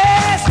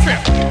fast trip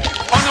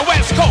on the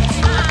West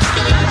Coast.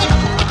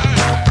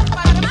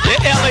 The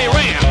LA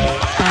Rams.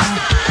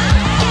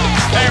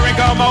 There we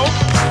go, Mo.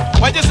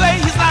 What'd you say?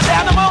 He's not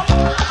there no more?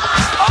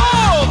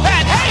 Oh,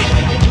 Pat, hey!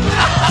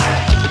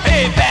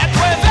 Hey, Pat,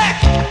 where's that?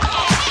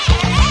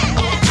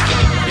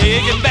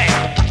 Big and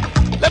bad.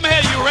 Let me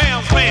hear you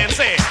Rams fans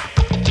say it.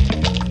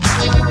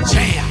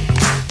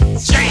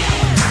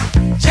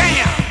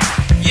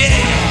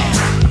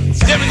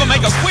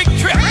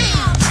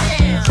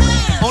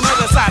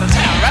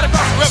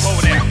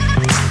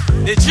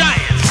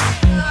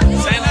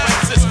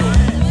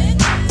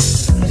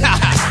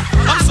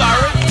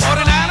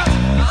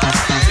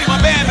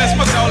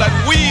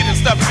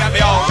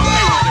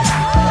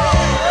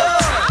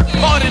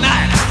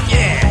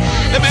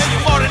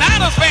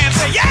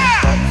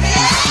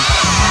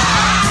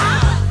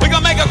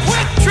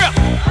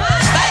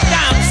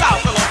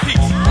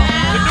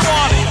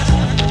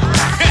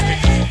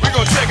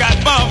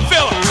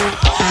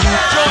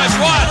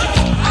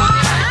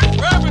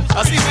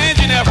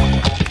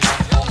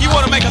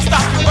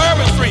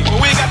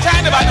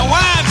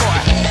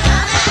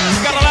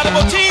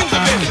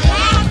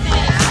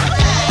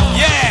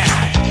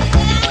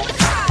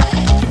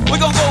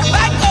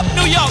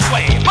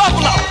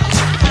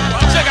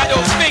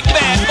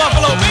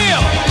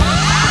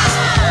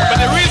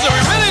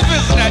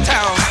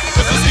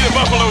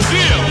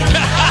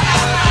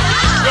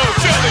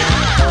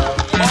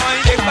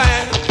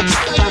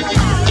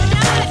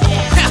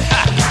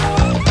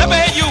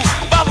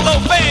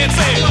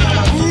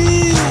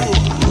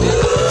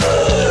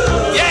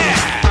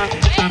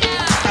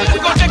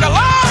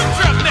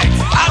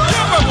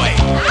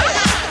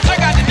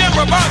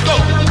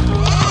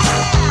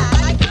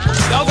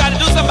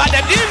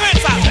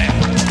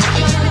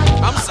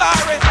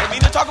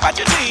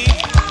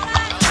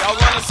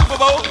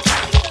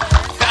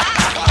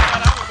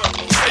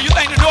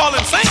 New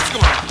Orleans Saints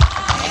going on.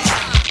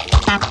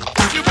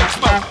 You been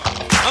smoking.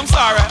 I'm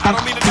sorry, I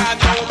don't mean to die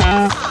no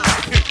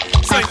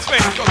Saints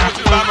fans gonna put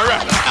you by my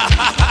record.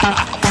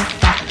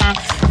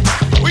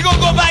 We gonna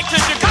go back to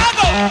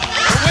Chicago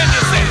and win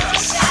this city.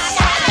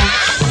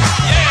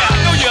 Yeah, I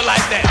know you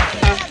like that.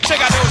 Check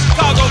out those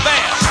Chicago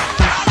Bears.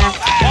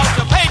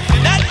 Walter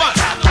Payton and that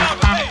bunch.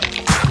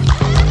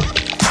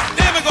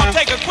 Then we're gonna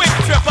take a quick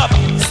trip up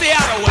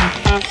Seattle way.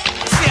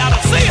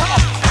 Seattle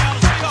Seahawks.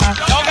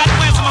 Y'all got to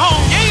win some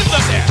home games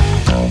up there.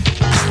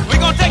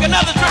 We're gonna take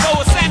another trip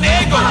over San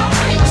Diego.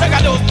 Check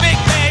out those big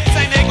bag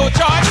San Diego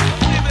Chargers.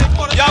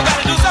 Y'all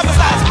gotta do something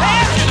besides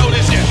pass, you know,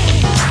 this year.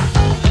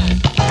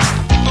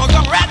 We're gonna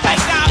come right back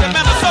down to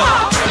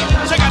Minnesota.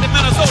 Check out the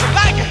Minnesota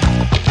Vikings.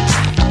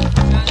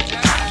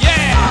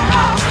 Yeah.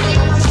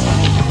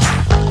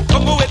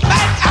 We'll move it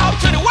back out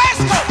to the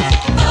West Coast.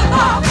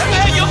 Let me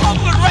hear your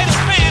Oakland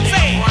Raiders fans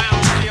say.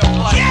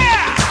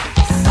 Yeah.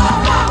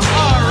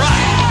 All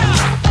right.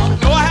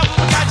 No, I haven't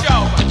forgot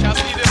y'all, but y'all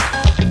see this?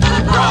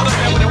 We're all up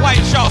there with the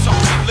white shorts on.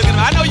 Look at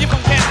them. I know you're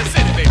from Kansas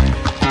City, baby.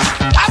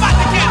 How about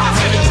the Kansas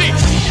City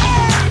Chiefs?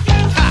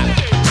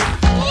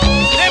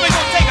 Then we're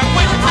gonna take a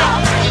quick trip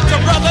to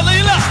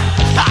Brotherly Love.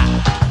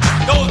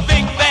 Those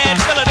big bad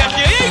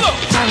Philadelphia Eagles.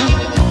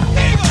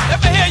 Let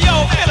me hear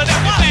your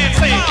Philadelphia fans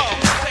say.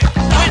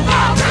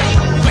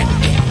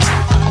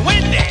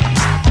 Windy.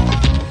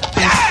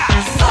 Yeah.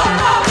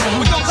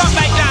 We're gonna come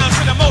back down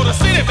to the Motor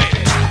City,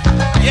 baby.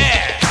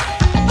 Yeah.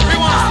 We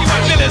wanna see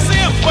what Billy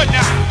Sims putting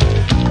out.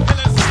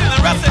 And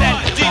the rest of that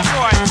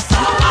Detroit.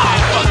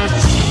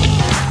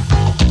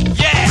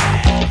 Yeah.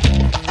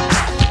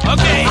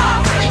 Okay.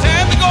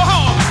 Time to go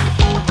home.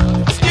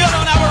 Still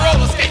on our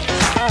roller skate.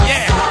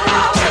 Yeah.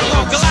 We're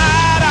gonna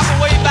glide our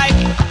way back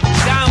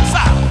down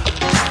south.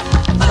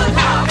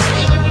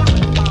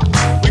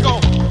 We're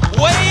gonna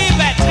wave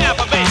at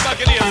Tampa Bay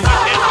Buccaneers.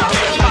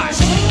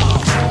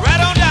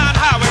 Right on down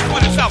Highway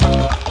 27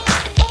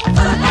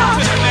 to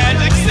the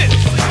Magic City.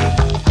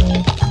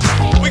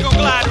 We're gonna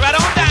glide right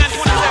on down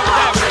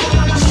 27th Avenue.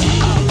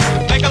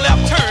 Make a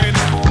left turn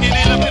and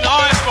end up in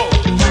Orange Bowl.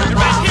 And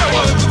right here,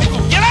 we're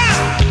gonna get out.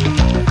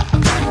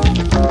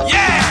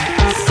 Yeah!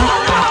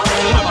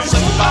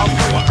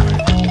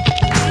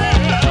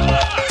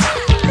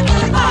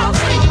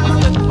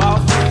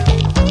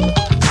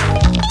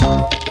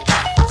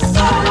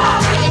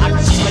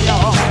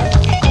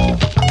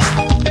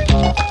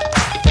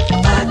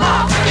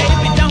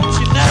 Baby, don't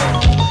you know?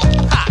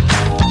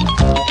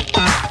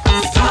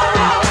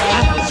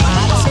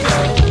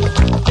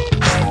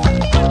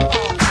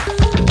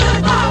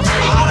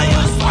 All of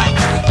you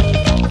swingers.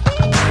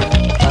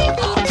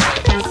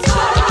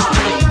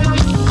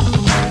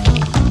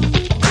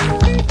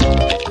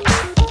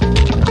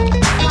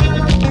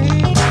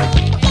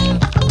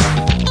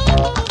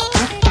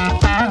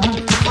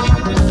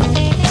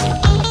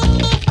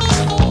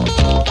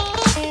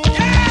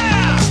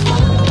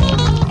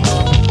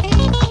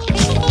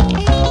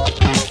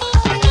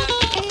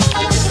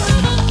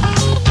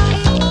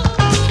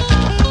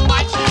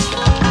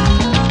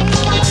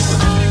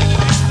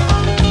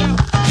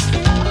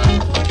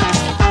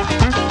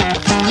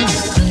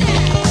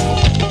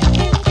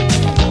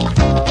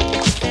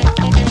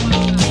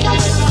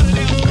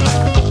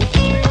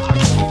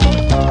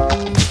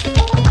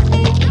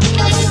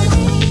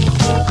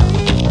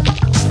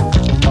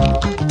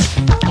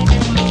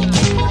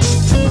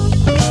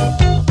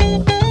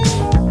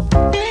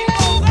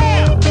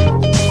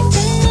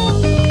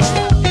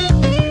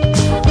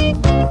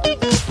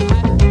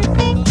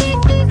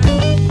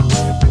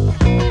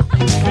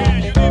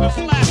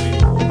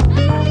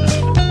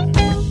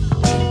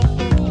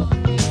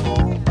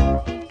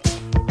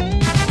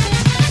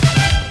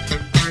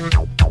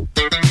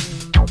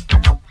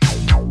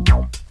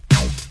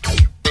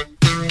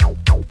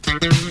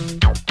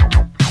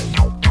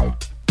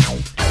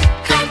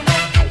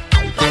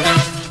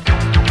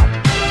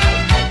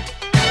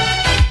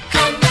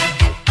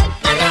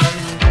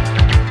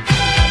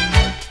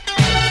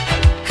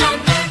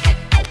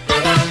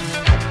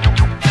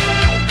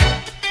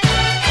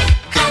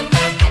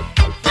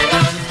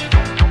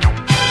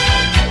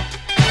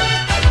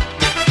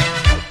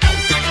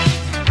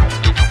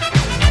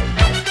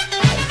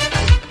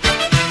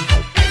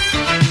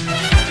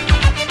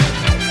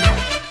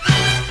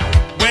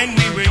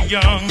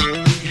 young,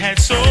 we had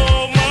so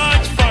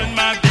much fun,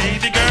 my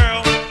baby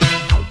girl.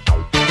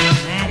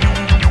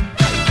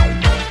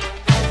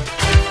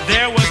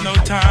 There was no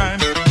time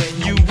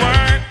when you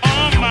weren't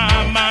on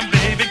my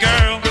baby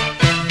girl.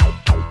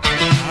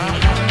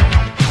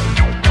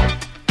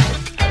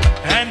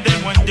 And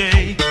then one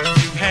day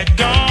you had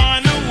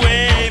gone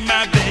away,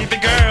 my baby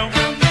girl.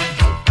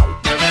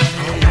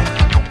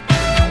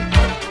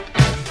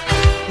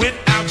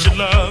 Without your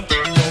love,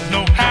 don't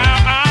know how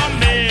I'll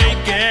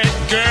make it,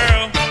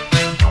 girl.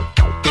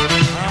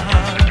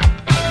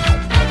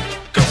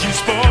 'Cause you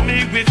spoil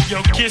me with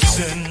your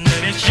kissing,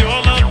 and it's your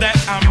love that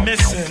I'm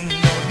missing.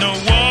 Don't know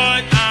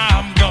what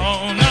I'm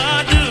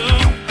gonna do.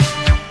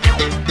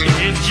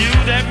 It's you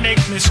that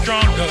makes me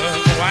stronger,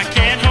 oh, I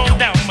can't hold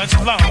down much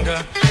longer.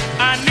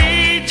 I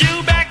need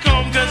you back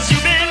home, 'cause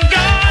you've been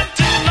gone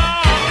too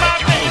long, my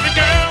baby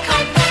girl.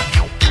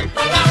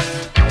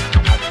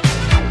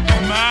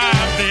 My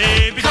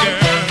baby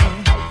girl.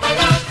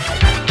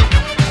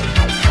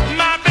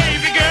 My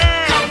baby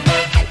girl.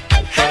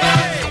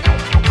 Hey.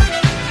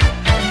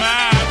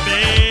 My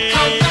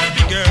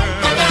baby girl.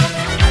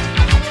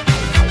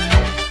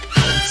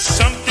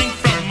 Something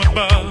from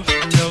above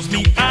tells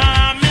me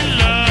I'm in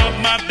love,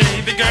 my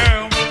baby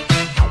girl.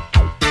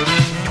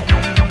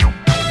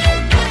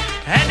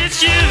 And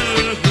it's you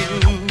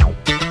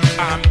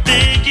I'm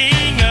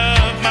thinking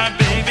of, my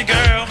baby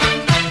girl.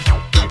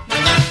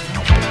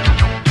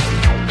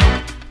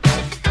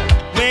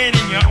 When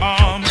in your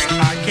arms,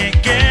 I can't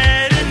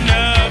get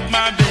enough,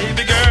 my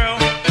baby girl.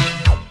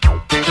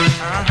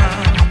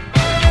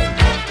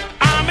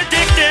 I'm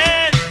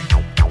addicted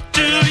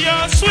to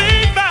your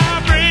sweet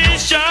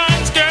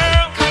vibrations,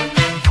 girl.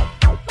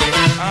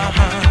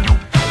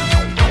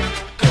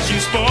 'Cause you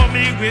spoil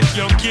me with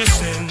your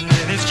kissing,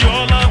 and it's your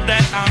love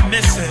that I'm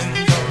missing.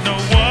 Don't know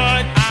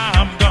what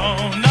I'm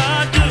gonna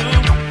do.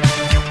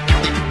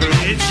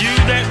 It's you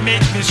that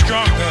makes me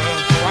stronger,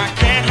 so I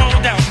can't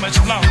hold out much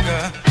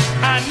longer.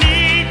 I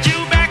need you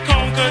back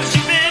home, 'cause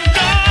you've been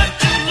gone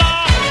too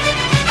long.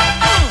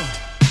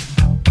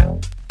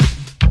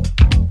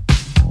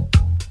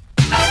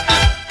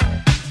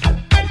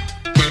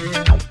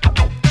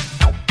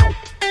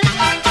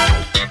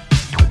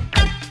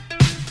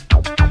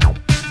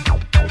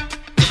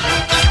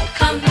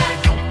 Come back,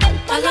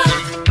 my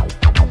love.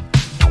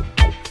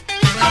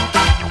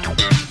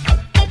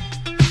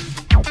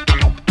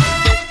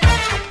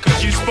 'Cause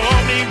you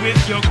spoil me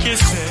with your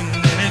kissing,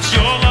 and it's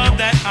your love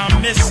that I'm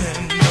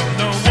missing. Don't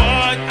know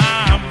what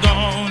I'm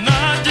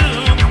gonna do.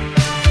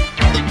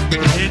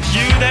 It's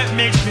you that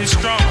makes me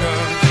stronger.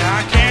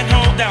 I can't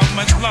hold out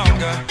much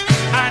longer.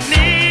 I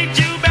need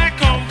you back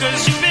home,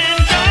 'cause you've been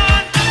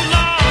gone too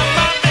long,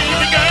 my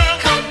baby girl.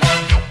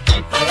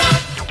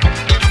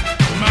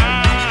 My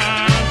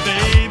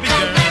baby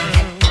girl.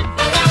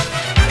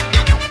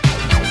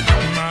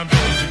 My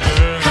baby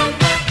girl.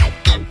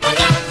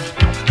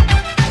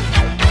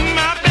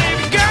 My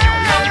baby girl.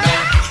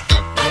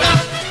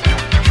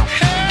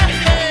 Hey,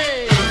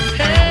 hey,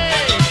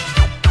 hey.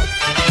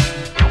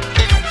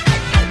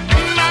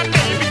 My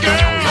baby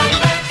girl.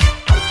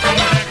 Come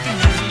back to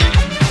me.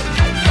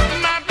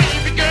 My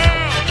baby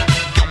girl.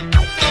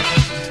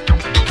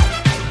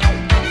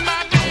 My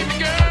baby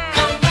girl.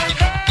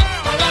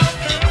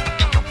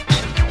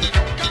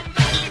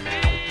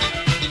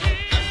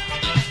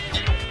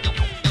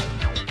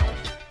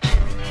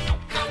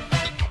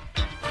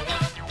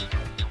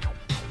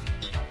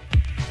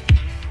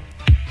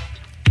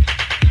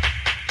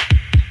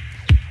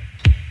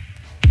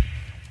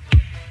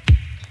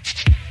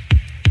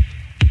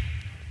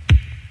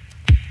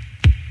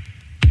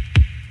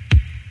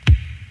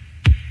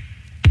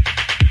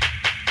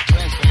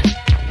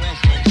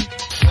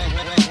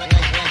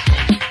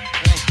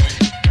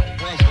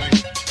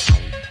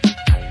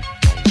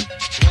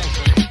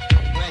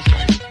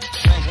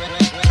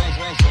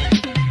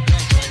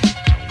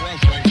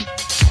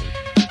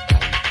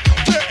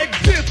 There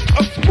exists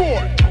a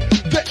sport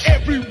that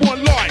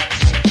everyone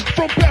likes,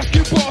 from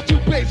basketball to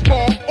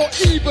baseball or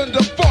even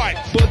the fight.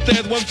 But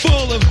there's one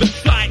full of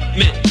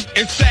excitement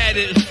and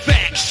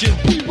satisfaction.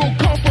 People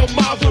come from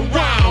miles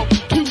around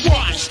to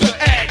watch the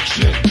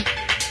action.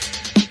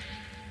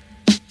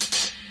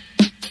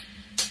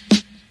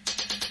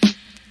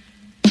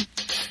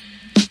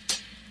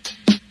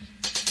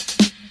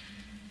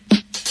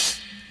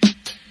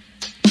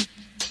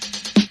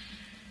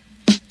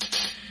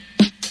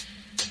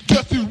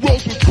 Dusty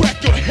Rose will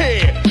crack your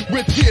head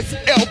with his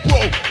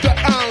elbow. The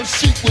iron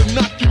sheet will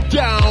knock you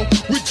down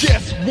with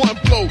just one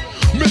blow.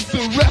 Mr.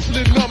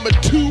 Wrestling number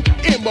 2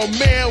 and my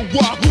man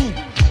Wahoo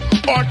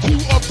are two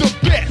of the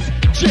best,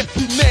 just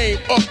to name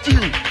a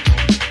few.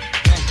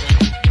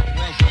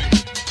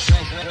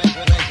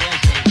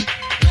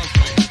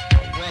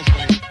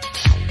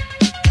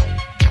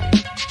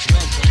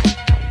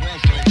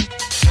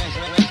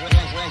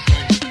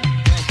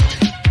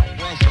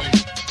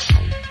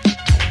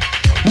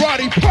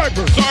 Roddy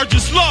Piper,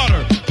 Sergeant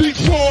Slaughter, these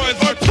boys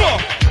are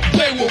tough.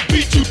 They will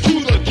beat you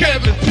to the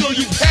canvas till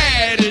you've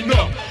had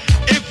enough.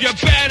 if you're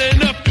bad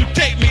enough to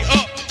take me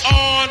up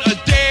on a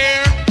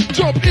dare,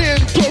 Jump in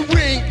the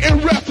ring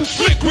and wrestle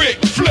Slick Ric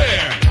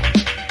Flair.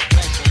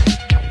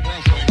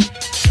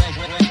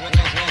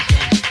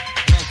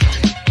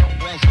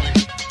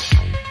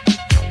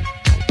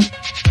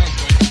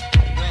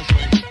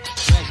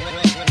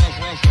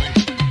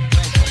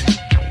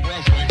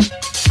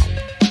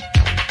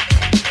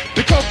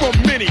 They come from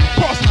many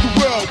parts of the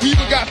world. We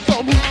even got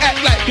some who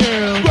act like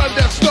them. Run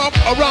that stuff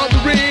around the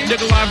ring.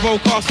 Nikolai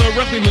Volkoff's a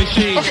wrestling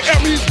machine. Okay,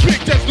 Emery's big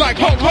just like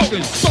Hulk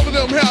Hogan. Some of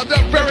them have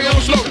their very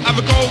own slogan. I've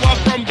a gold off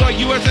from the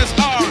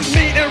USSR.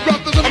 Me and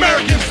Ruff is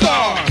American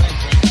star.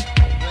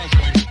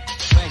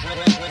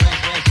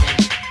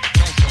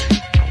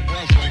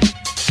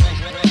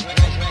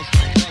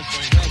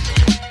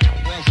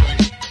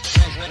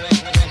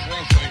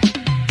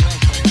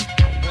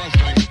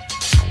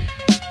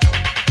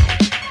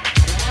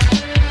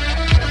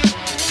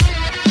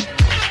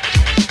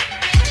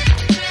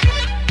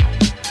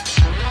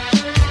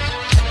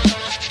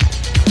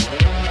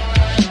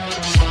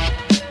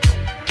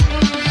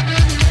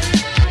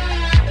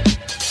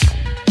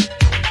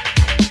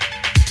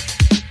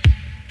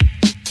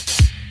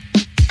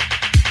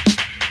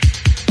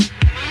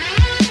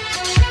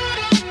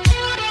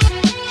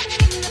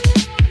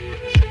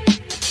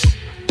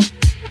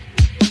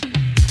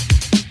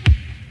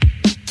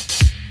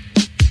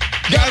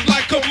 Guys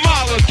like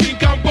Kamala, King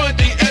Kong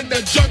Bundy, and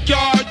the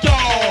Junkyard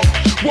Dog.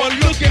 One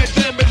look at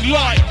them is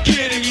like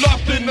getting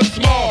lost in the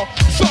small.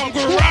 Some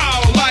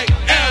growl like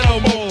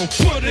animals,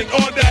 putting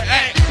on the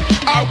act.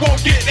 I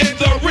won't get in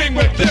the ring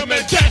with them,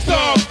 and that's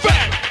a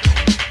fact.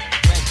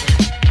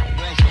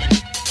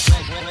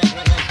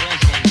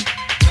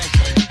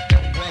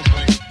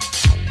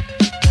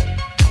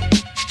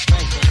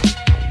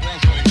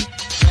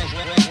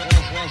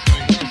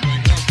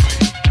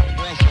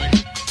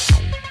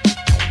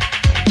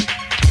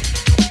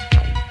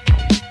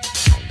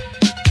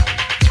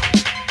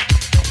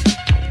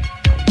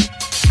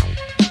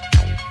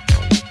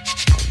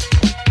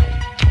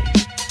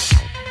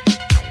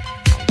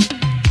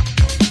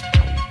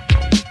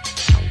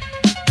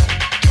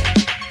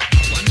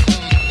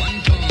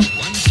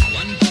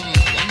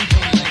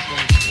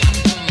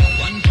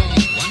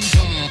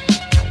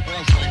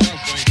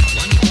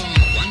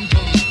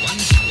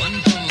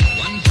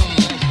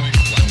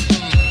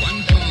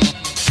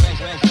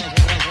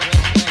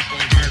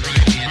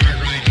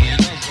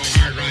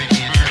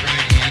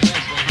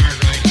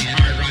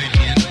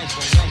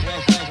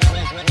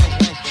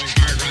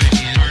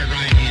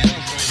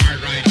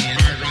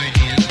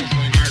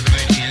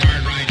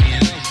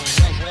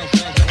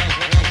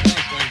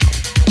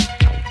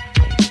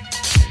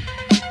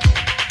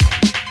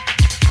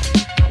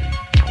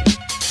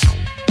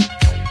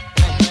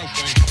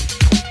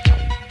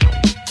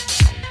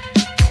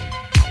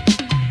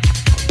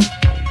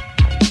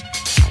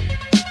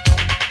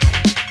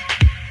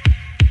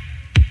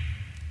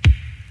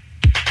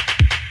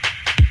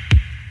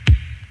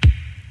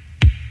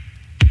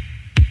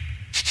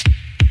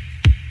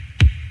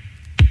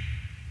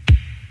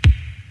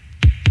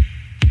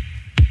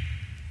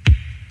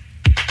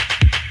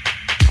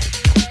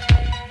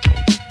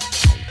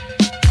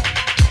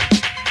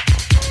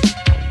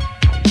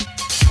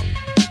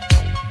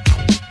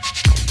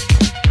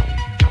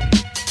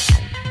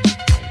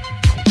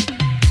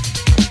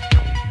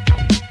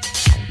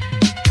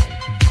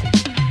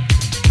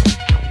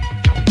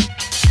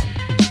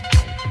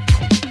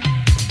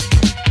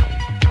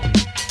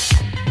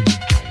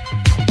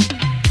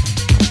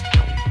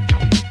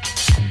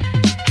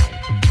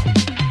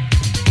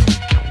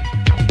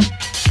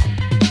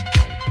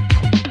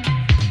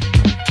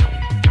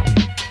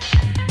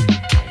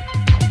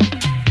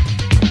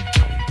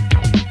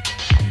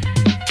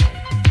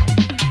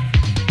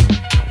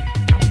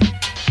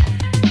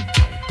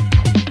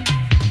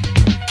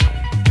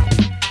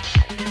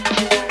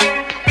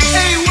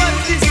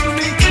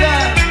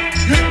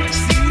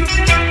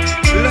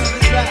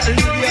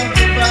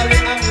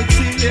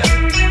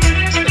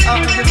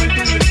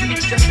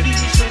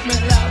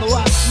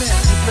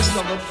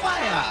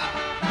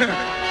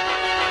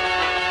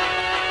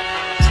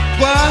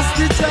 Pass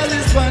the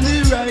chalice on the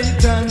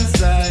right hand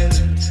side.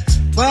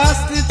 Pass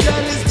the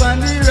chalice on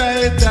the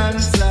right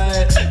hand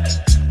side.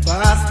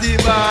 Pass the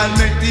ball,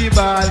 make the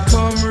ball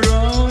come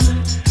round.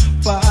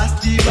 Pass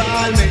the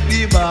ball, make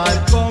the ball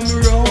come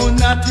round.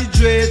 Not the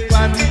drape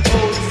on the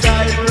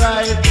outside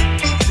right.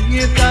 Sing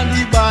it on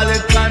the ball,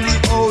 it on the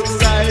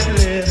outside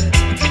left.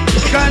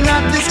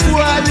 Cannot the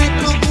score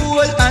little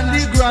goal and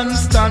the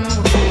grandstand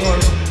roar.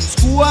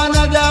 Score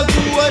another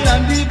goal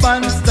and the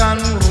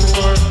bandstand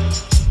roar.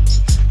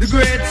 The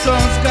great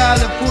songs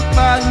called a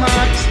football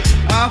match.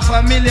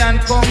 500,000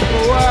 come to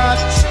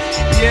watch.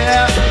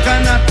 Yeah,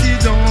 cannot see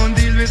don't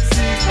deal with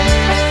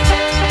sickness.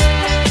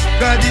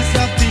 God is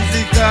a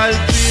physical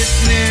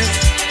fitness.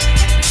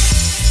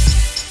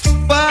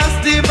 Pass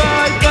the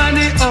ball on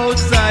the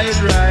outside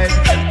right.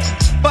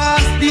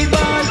 Pass the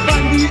ball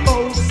on the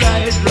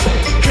outside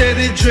right. Say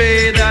the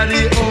trade at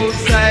the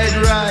outside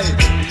right.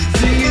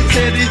 Sing it,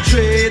 say the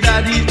trade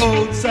at the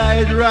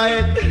outside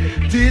right.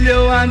 Till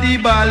you want the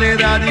ball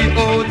at the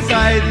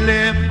outside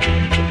left.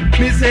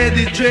 Me say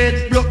the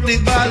trade broke the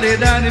ball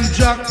and him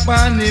drop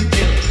on him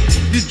head.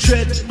 The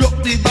trade broke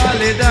the ball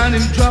and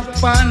him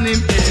drop on him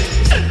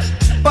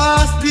head.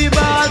 Pass the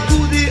ball to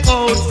the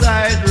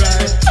outside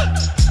right.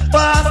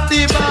 Pass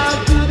the ball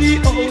to the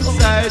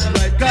outside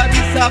right. God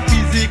is a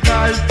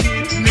physical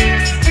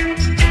fitness.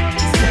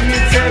 Sing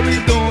it, say we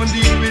don't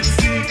deal with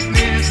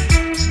sickness.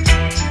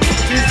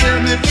 She say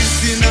me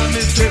fit and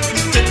me say to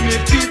say me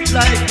fit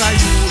like a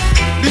youth.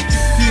 Me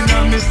fit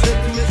and me say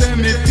to say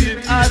me fit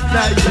as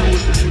a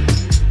youth.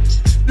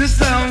 The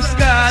sound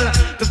scala,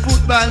 the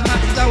football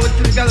match that would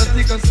take a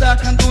stick and start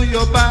and do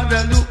your band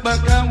and look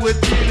back and wait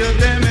till you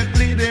them and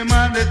play them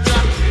on the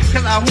track.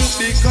 Cause I won't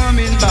be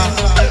coming back.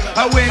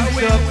 I went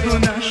up to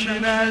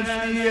National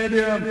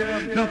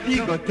Stadium. No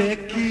figure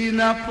take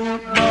in a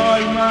football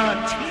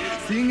match.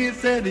 Sing it,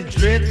 say the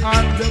dread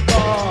on the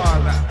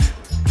ball.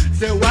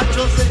 Say what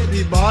you say,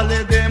 the ball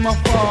let them a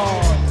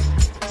fall.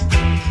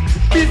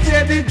 He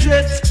say the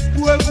dread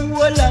score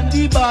goal and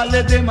the ball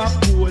let them a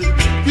goal.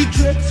 The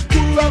dread score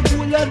a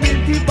goal and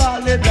the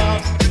ball let them a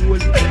goal.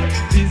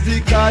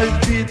 Physical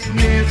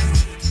fitness,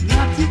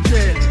 not the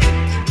dread.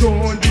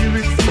 Don't deal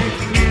with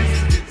sickness.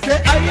 Say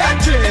I am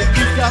dread,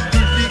 it's a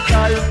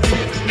physical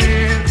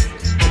fitness.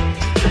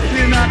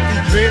 See not the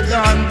dread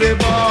on the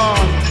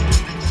ball.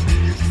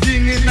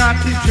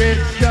 naughty dread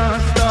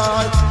can't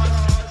start.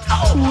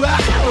 Oh,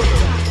 wow.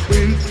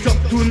 Went up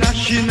to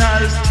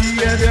National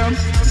Stadium,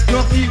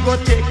 nothing go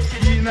take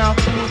in a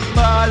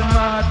football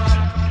match.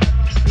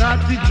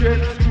 Naughty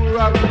dread score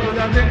a goal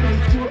and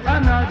then score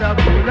another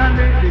goal and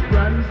then the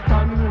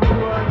grandstand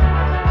goal.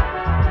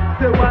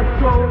 Say what's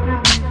how the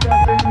beat of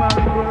the man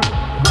goes.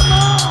 Come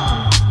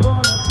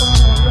on,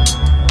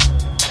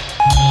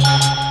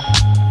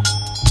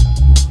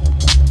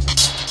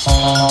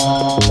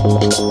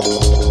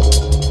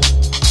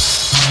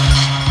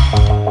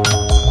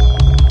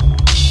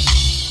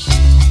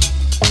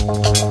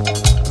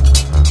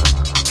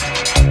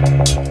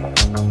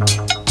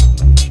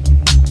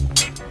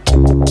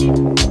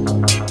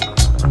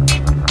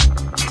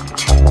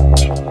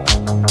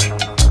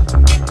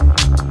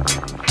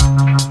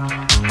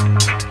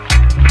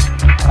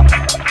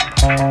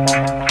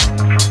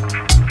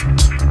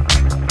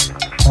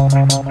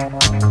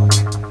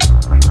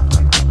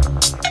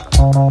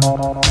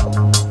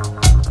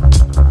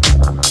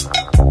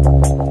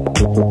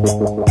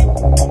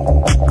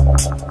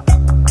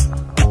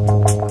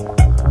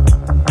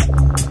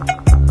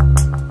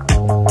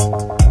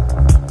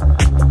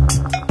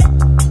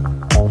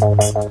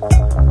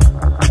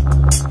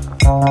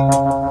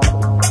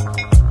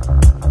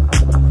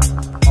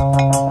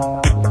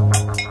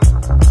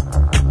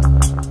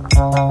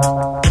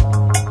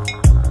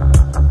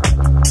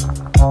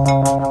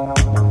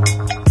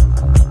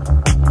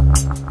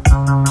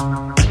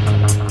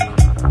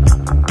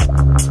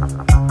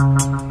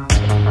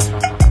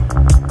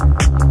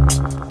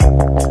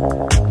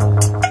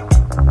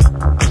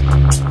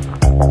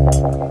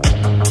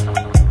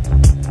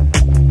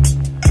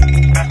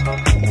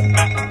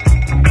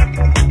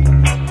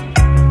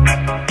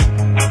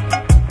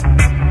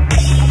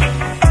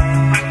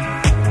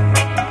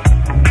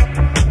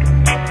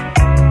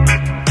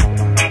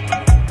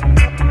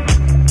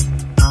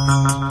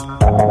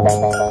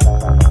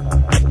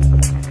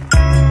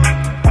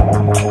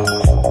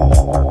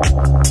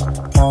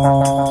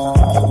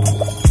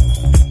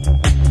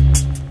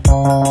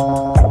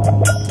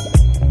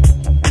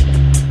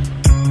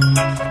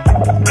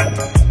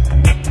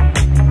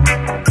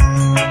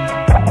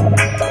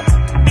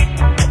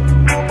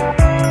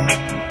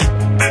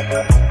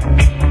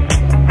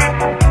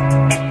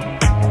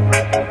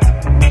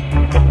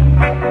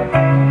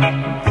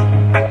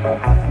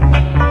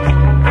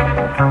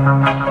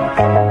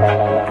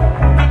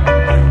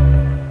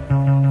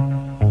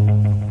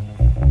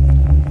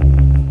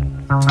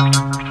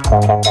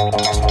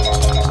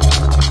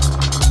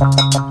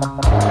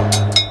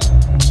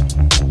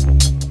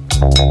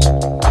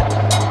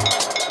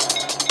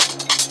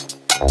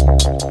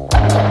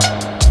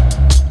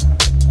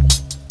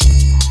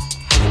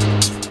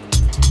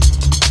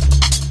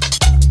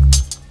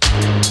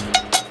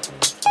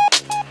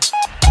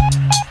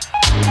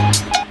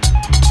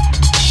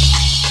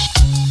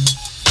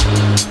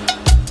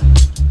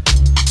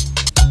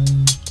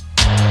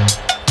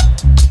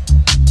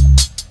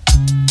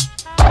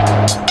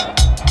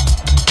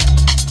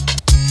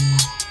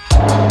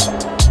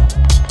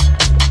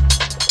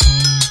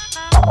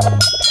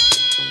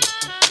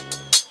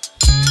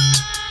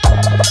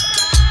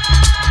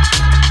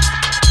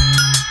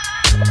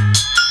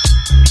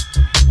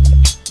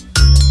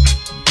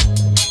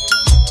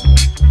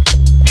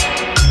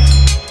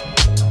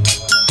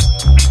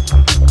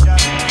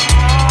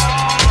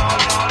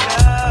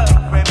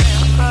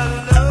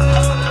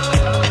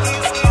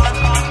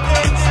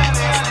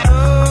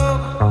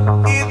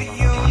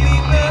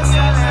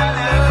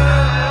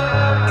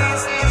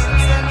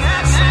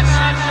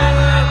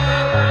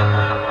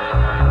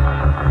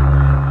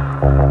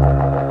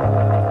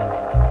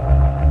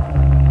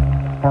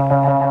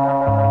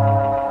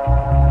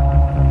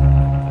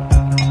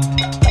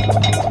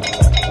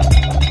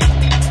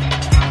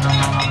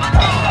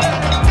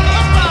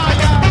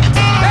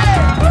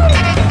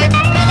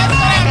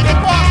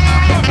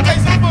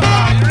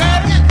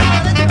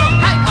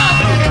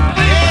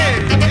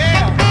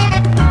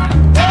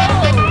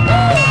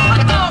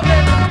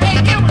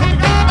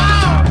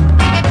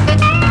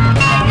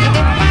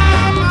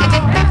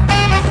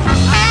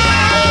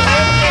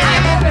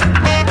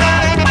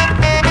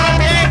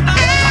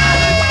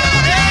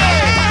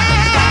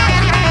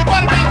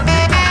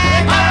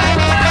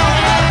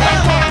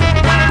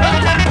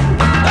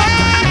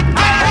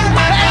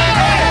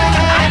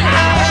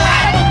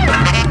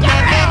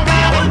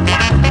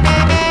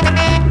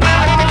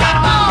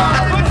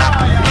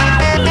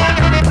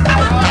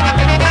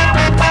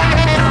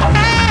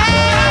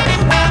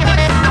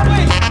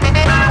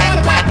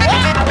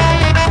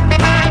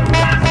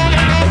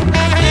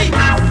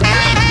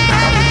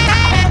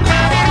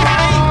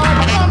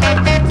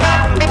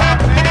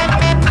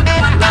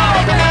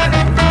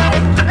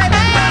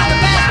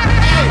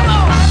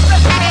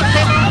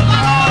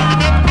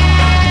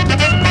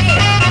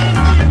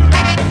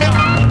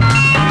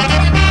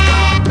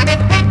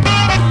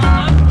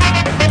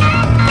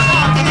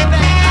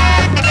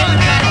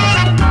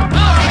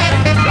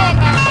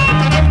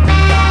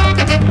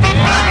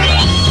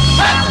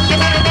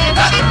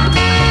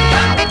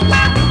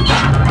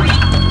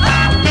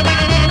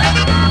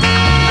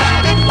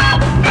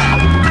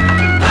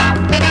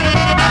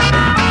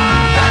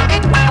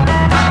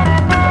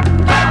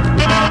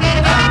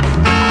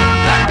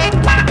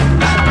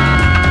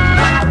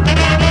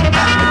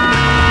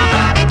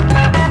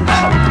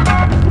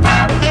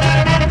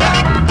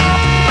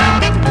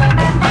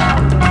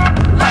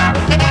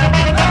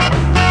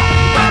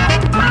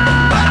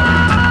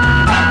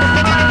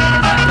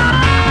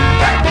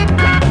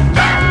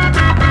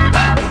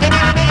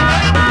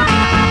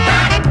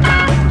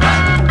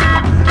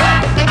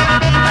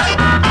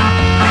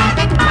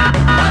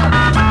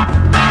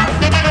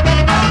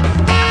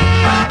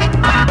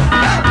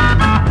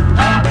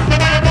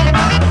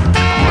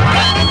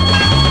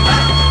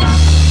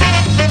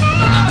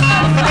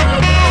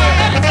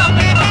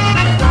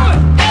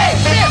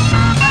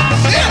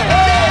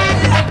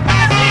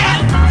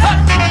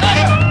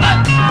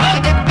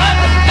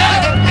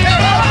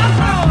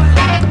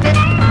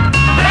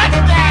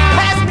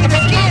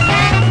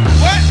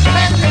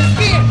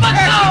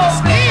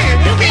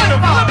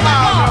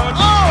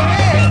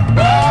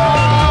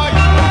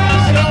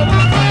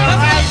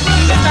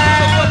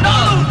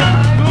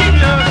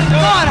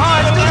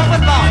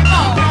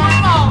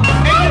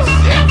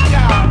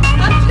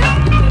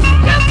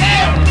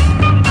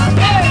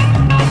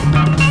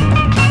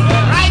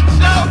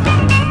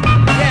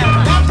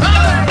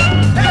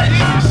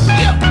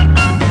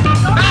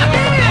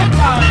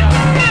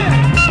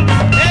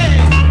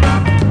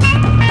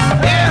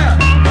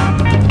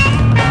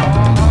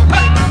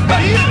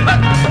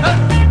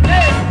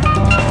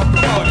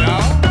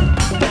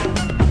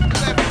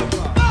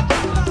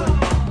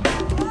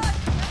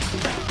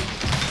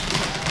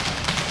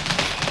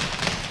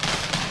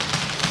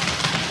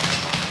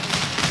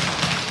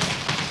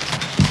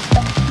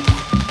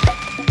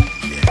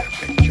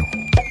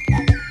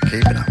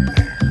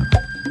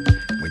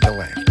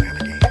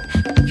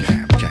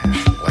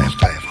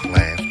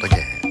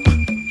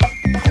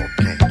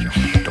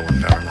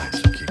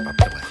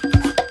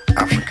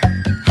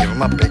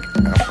 him a big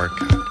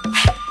uppercut.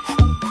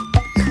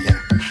 Yeah,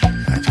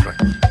 that's good.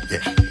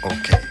 Yeah,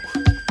 okay.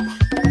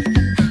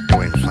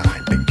 Doing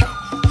fine, Big Joe.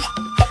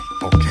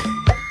 Okay.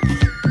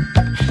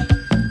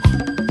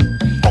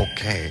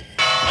 Okay.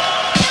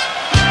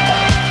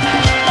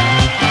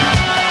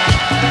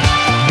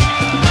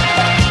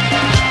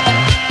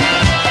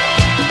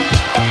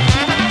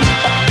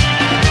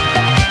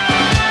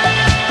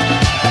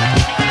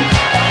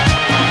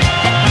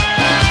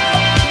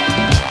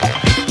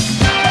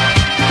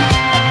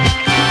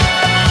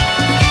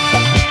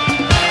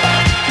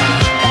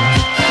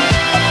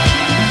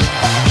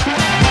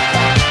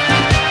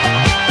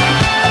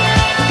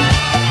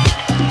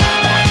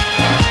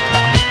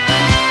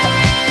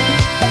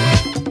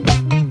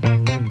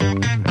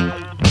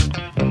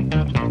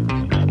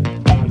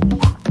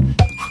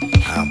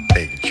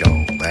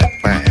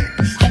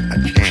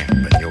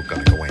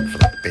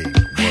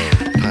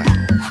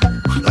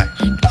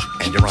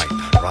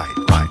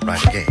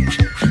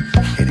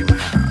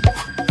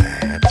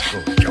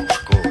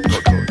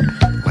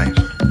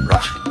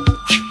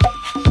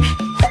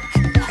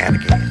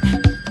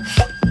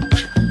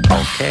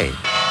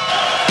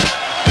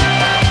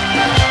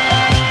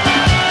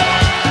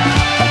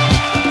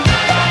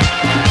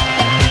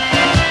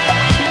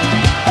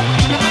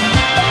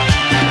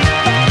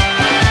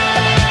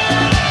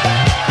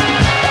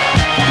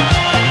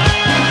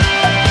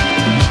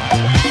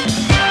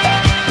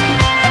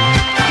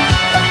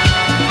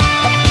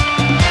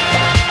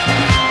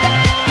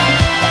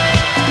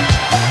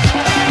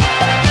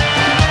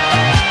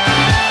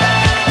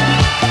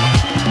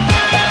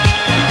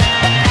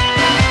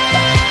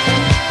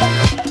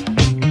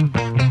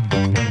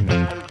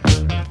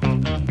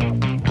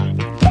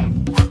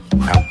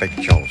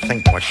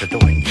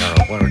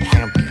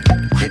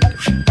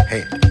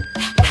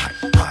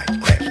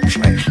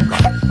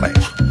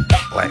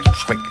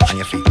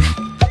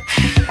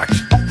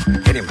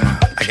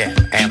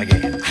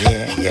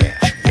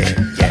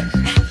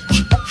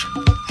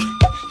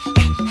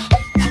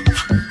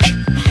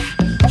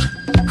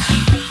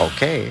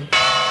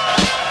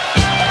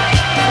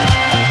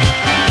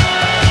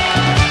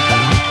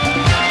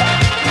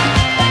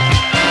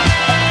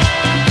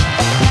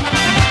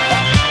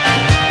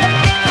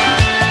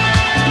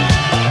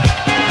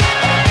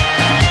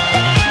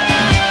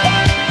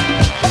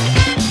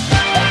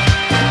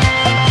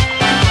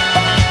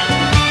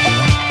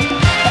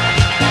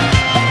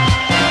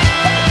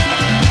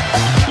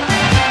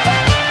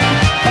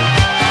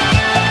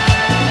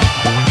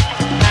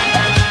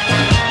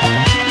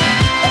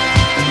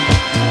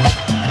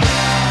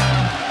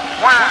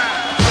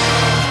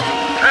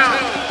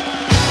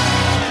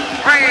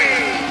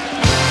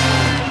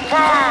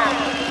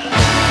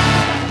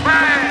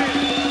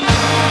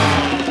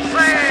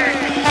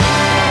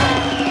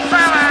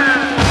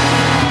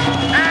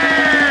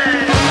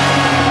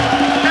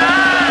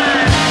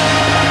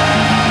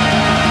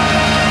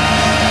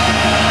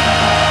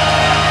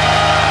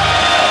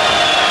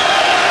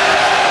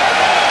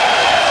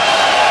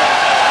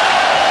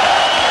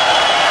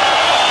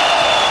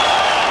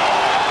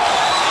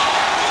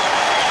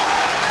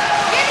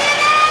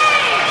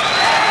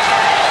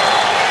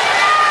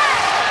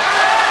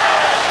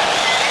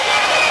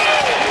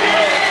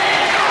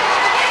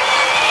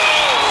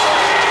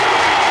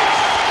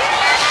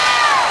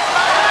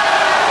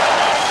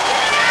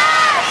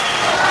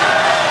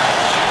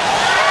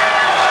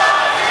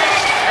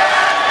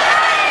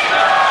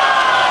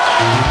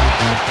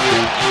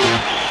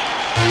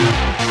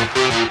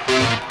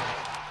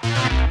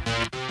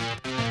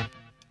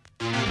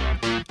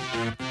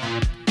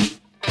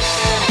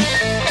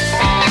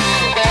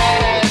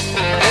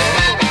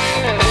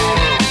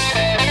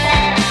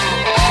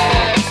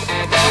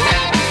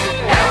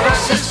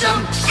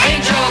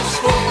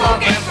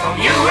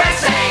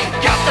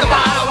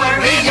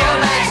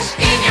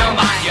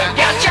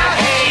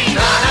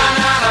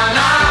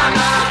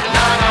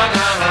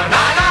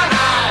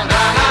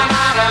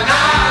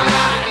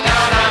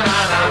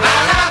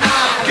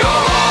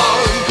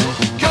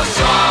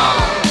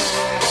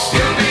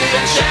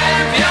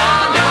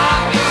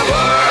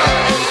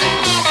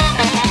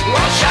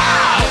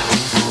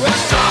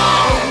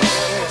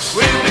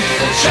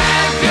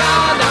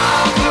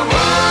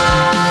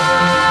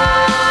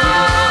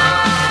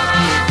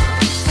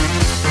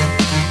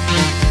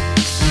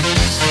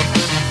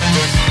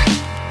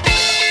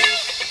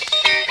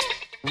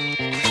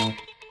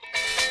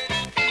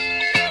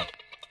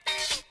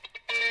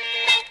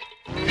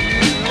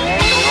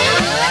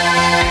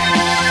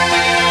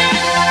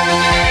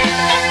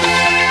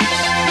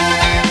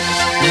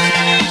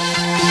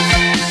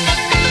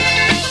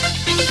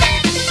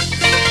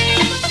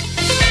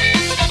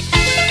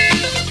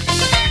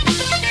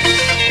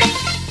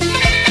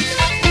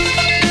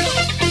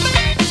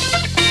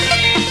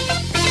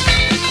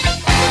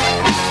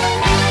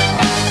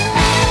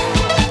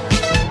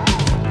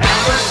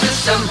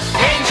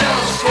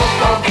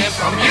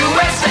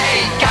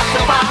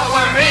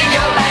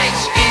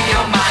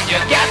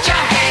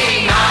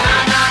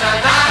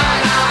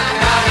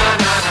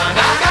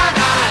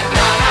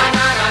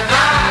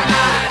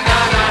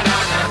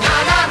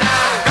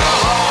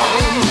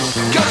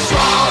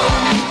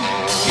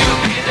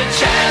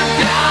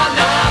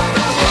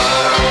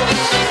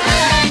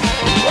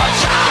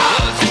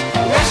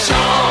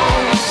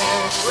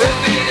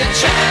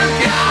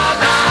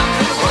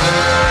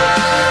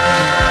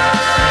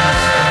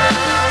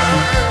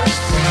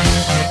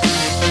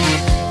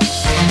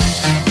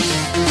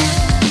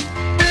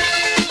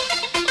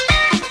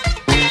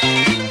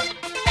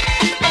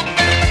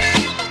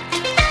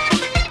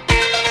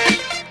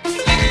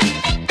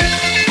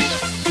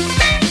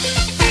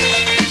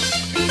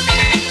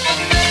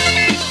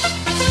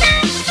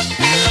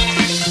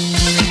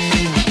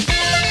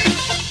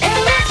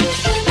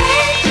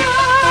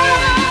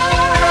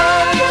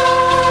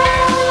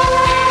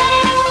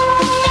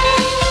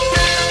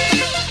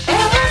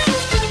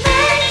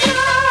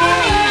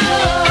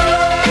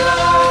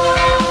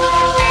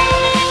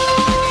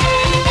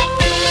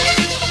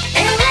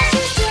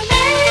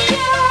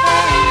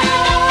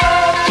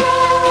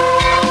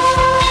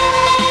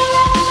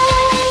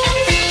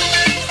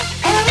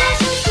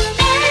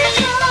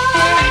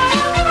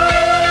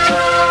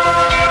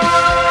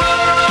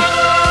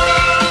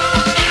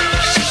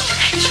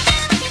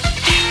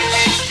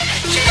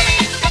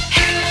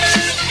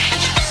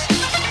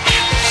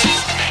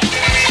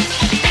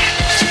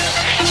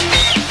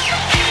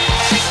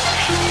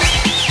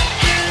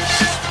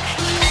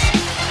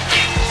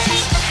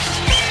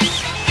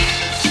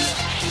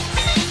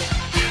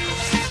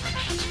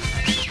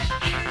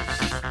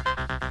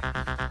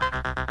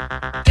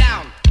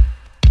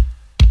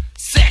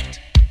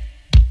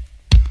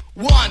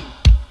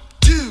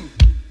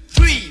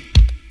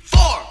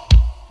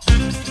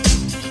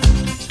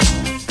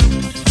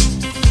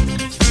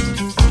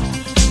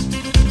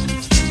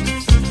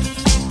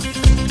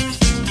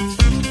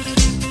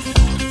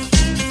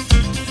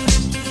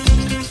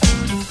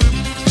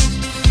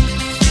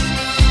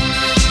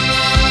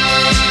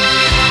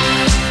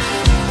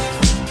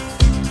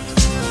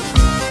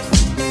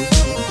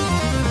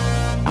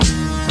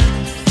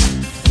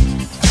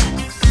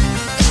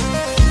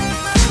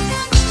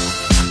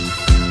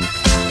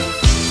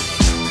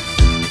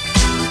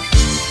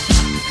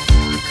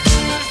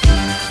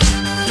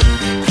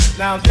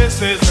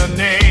 This is the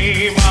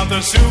name of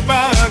the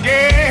super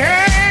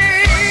game.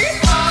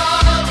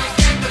 Football, we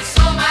came with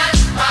so much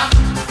fun.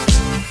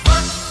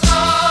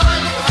 Football,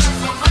 you have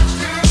so much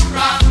to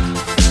run.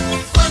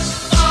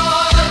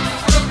 Football,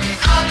 we'll be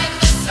out in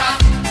the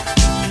sun.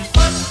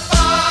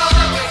 Football,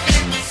 we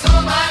came with so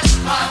much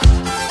fun.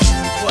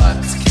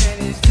 What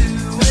can you do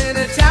in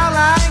a town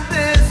like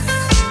this?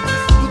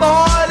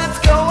 Boy, let's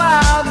go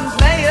out and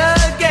play a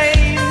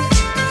game.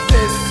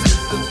 This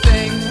is the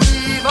thing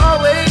we've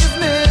always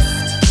missed.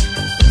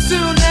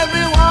 Soon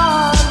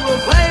everyone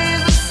will play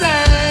the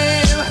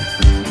same.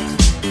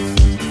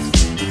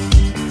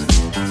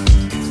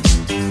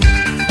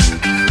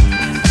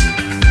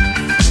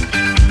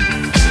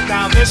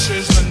 Now this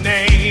is the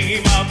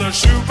name of the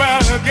super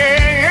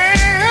game.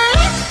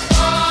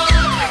 Football,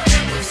 we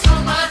came with so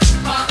much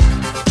fun.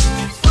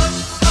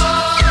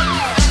 Football, you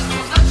have so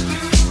much to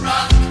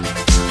run.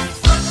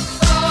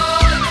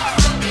 Football,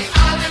 we'll be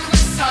out in the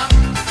sun.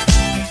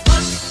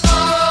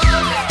 Football,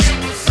 we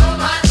came with so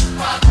much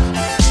fun.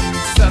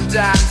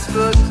 Sometimes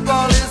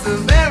football is a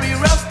very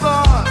rough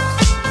sport.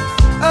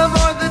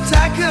 Avoid the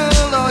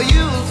tackle or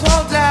you'll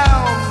fall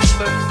down.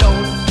 But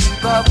don't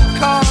give up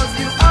cause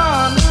you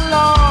are the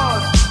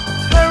Lord.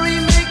 Hurry,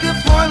 make a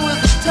point with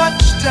a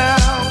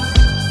touchdown.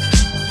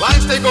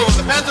 Lions take over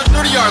the Panthers'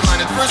 30-yard line.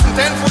 It's first and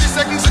 10, 40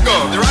 seconds to go.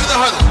 They're out of the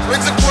huddle.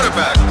 Riggs at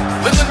quarterback.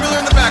 Lyndon Miller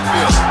in the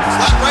backfield.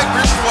 Slot right,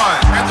 Pierce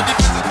wide. Panther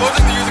defense is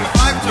closing. They're using a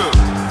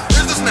 5-2.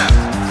 Here's the snap.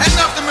 Hand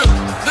off to Miller.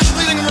 This is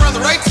leading him around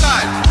the right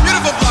side.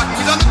 Beautiful blocking.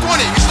 He's on the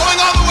 20. He's going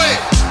all the way.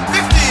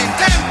 15,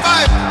 10,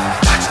 5.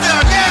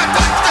 Touchdown. Yeah,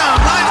 touchdown.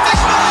 Lions take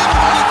the lead.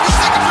 Only 2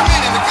 seconds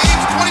remaining. The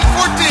game's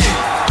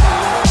 20-14.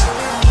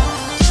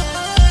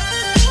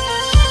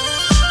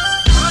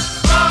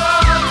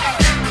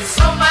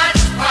 So much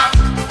fun.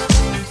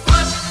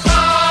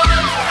 Football,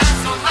 you have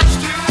so much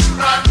to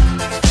run.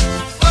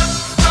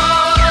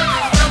 Football,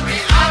 we'll be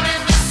out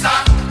in the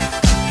sun.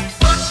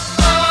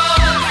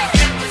 Football, we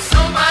came with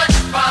so much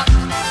fun.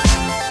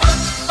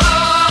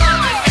 Football,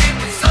 we came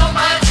with so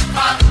much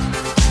fun.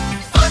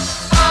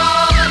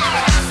 Football, you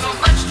have so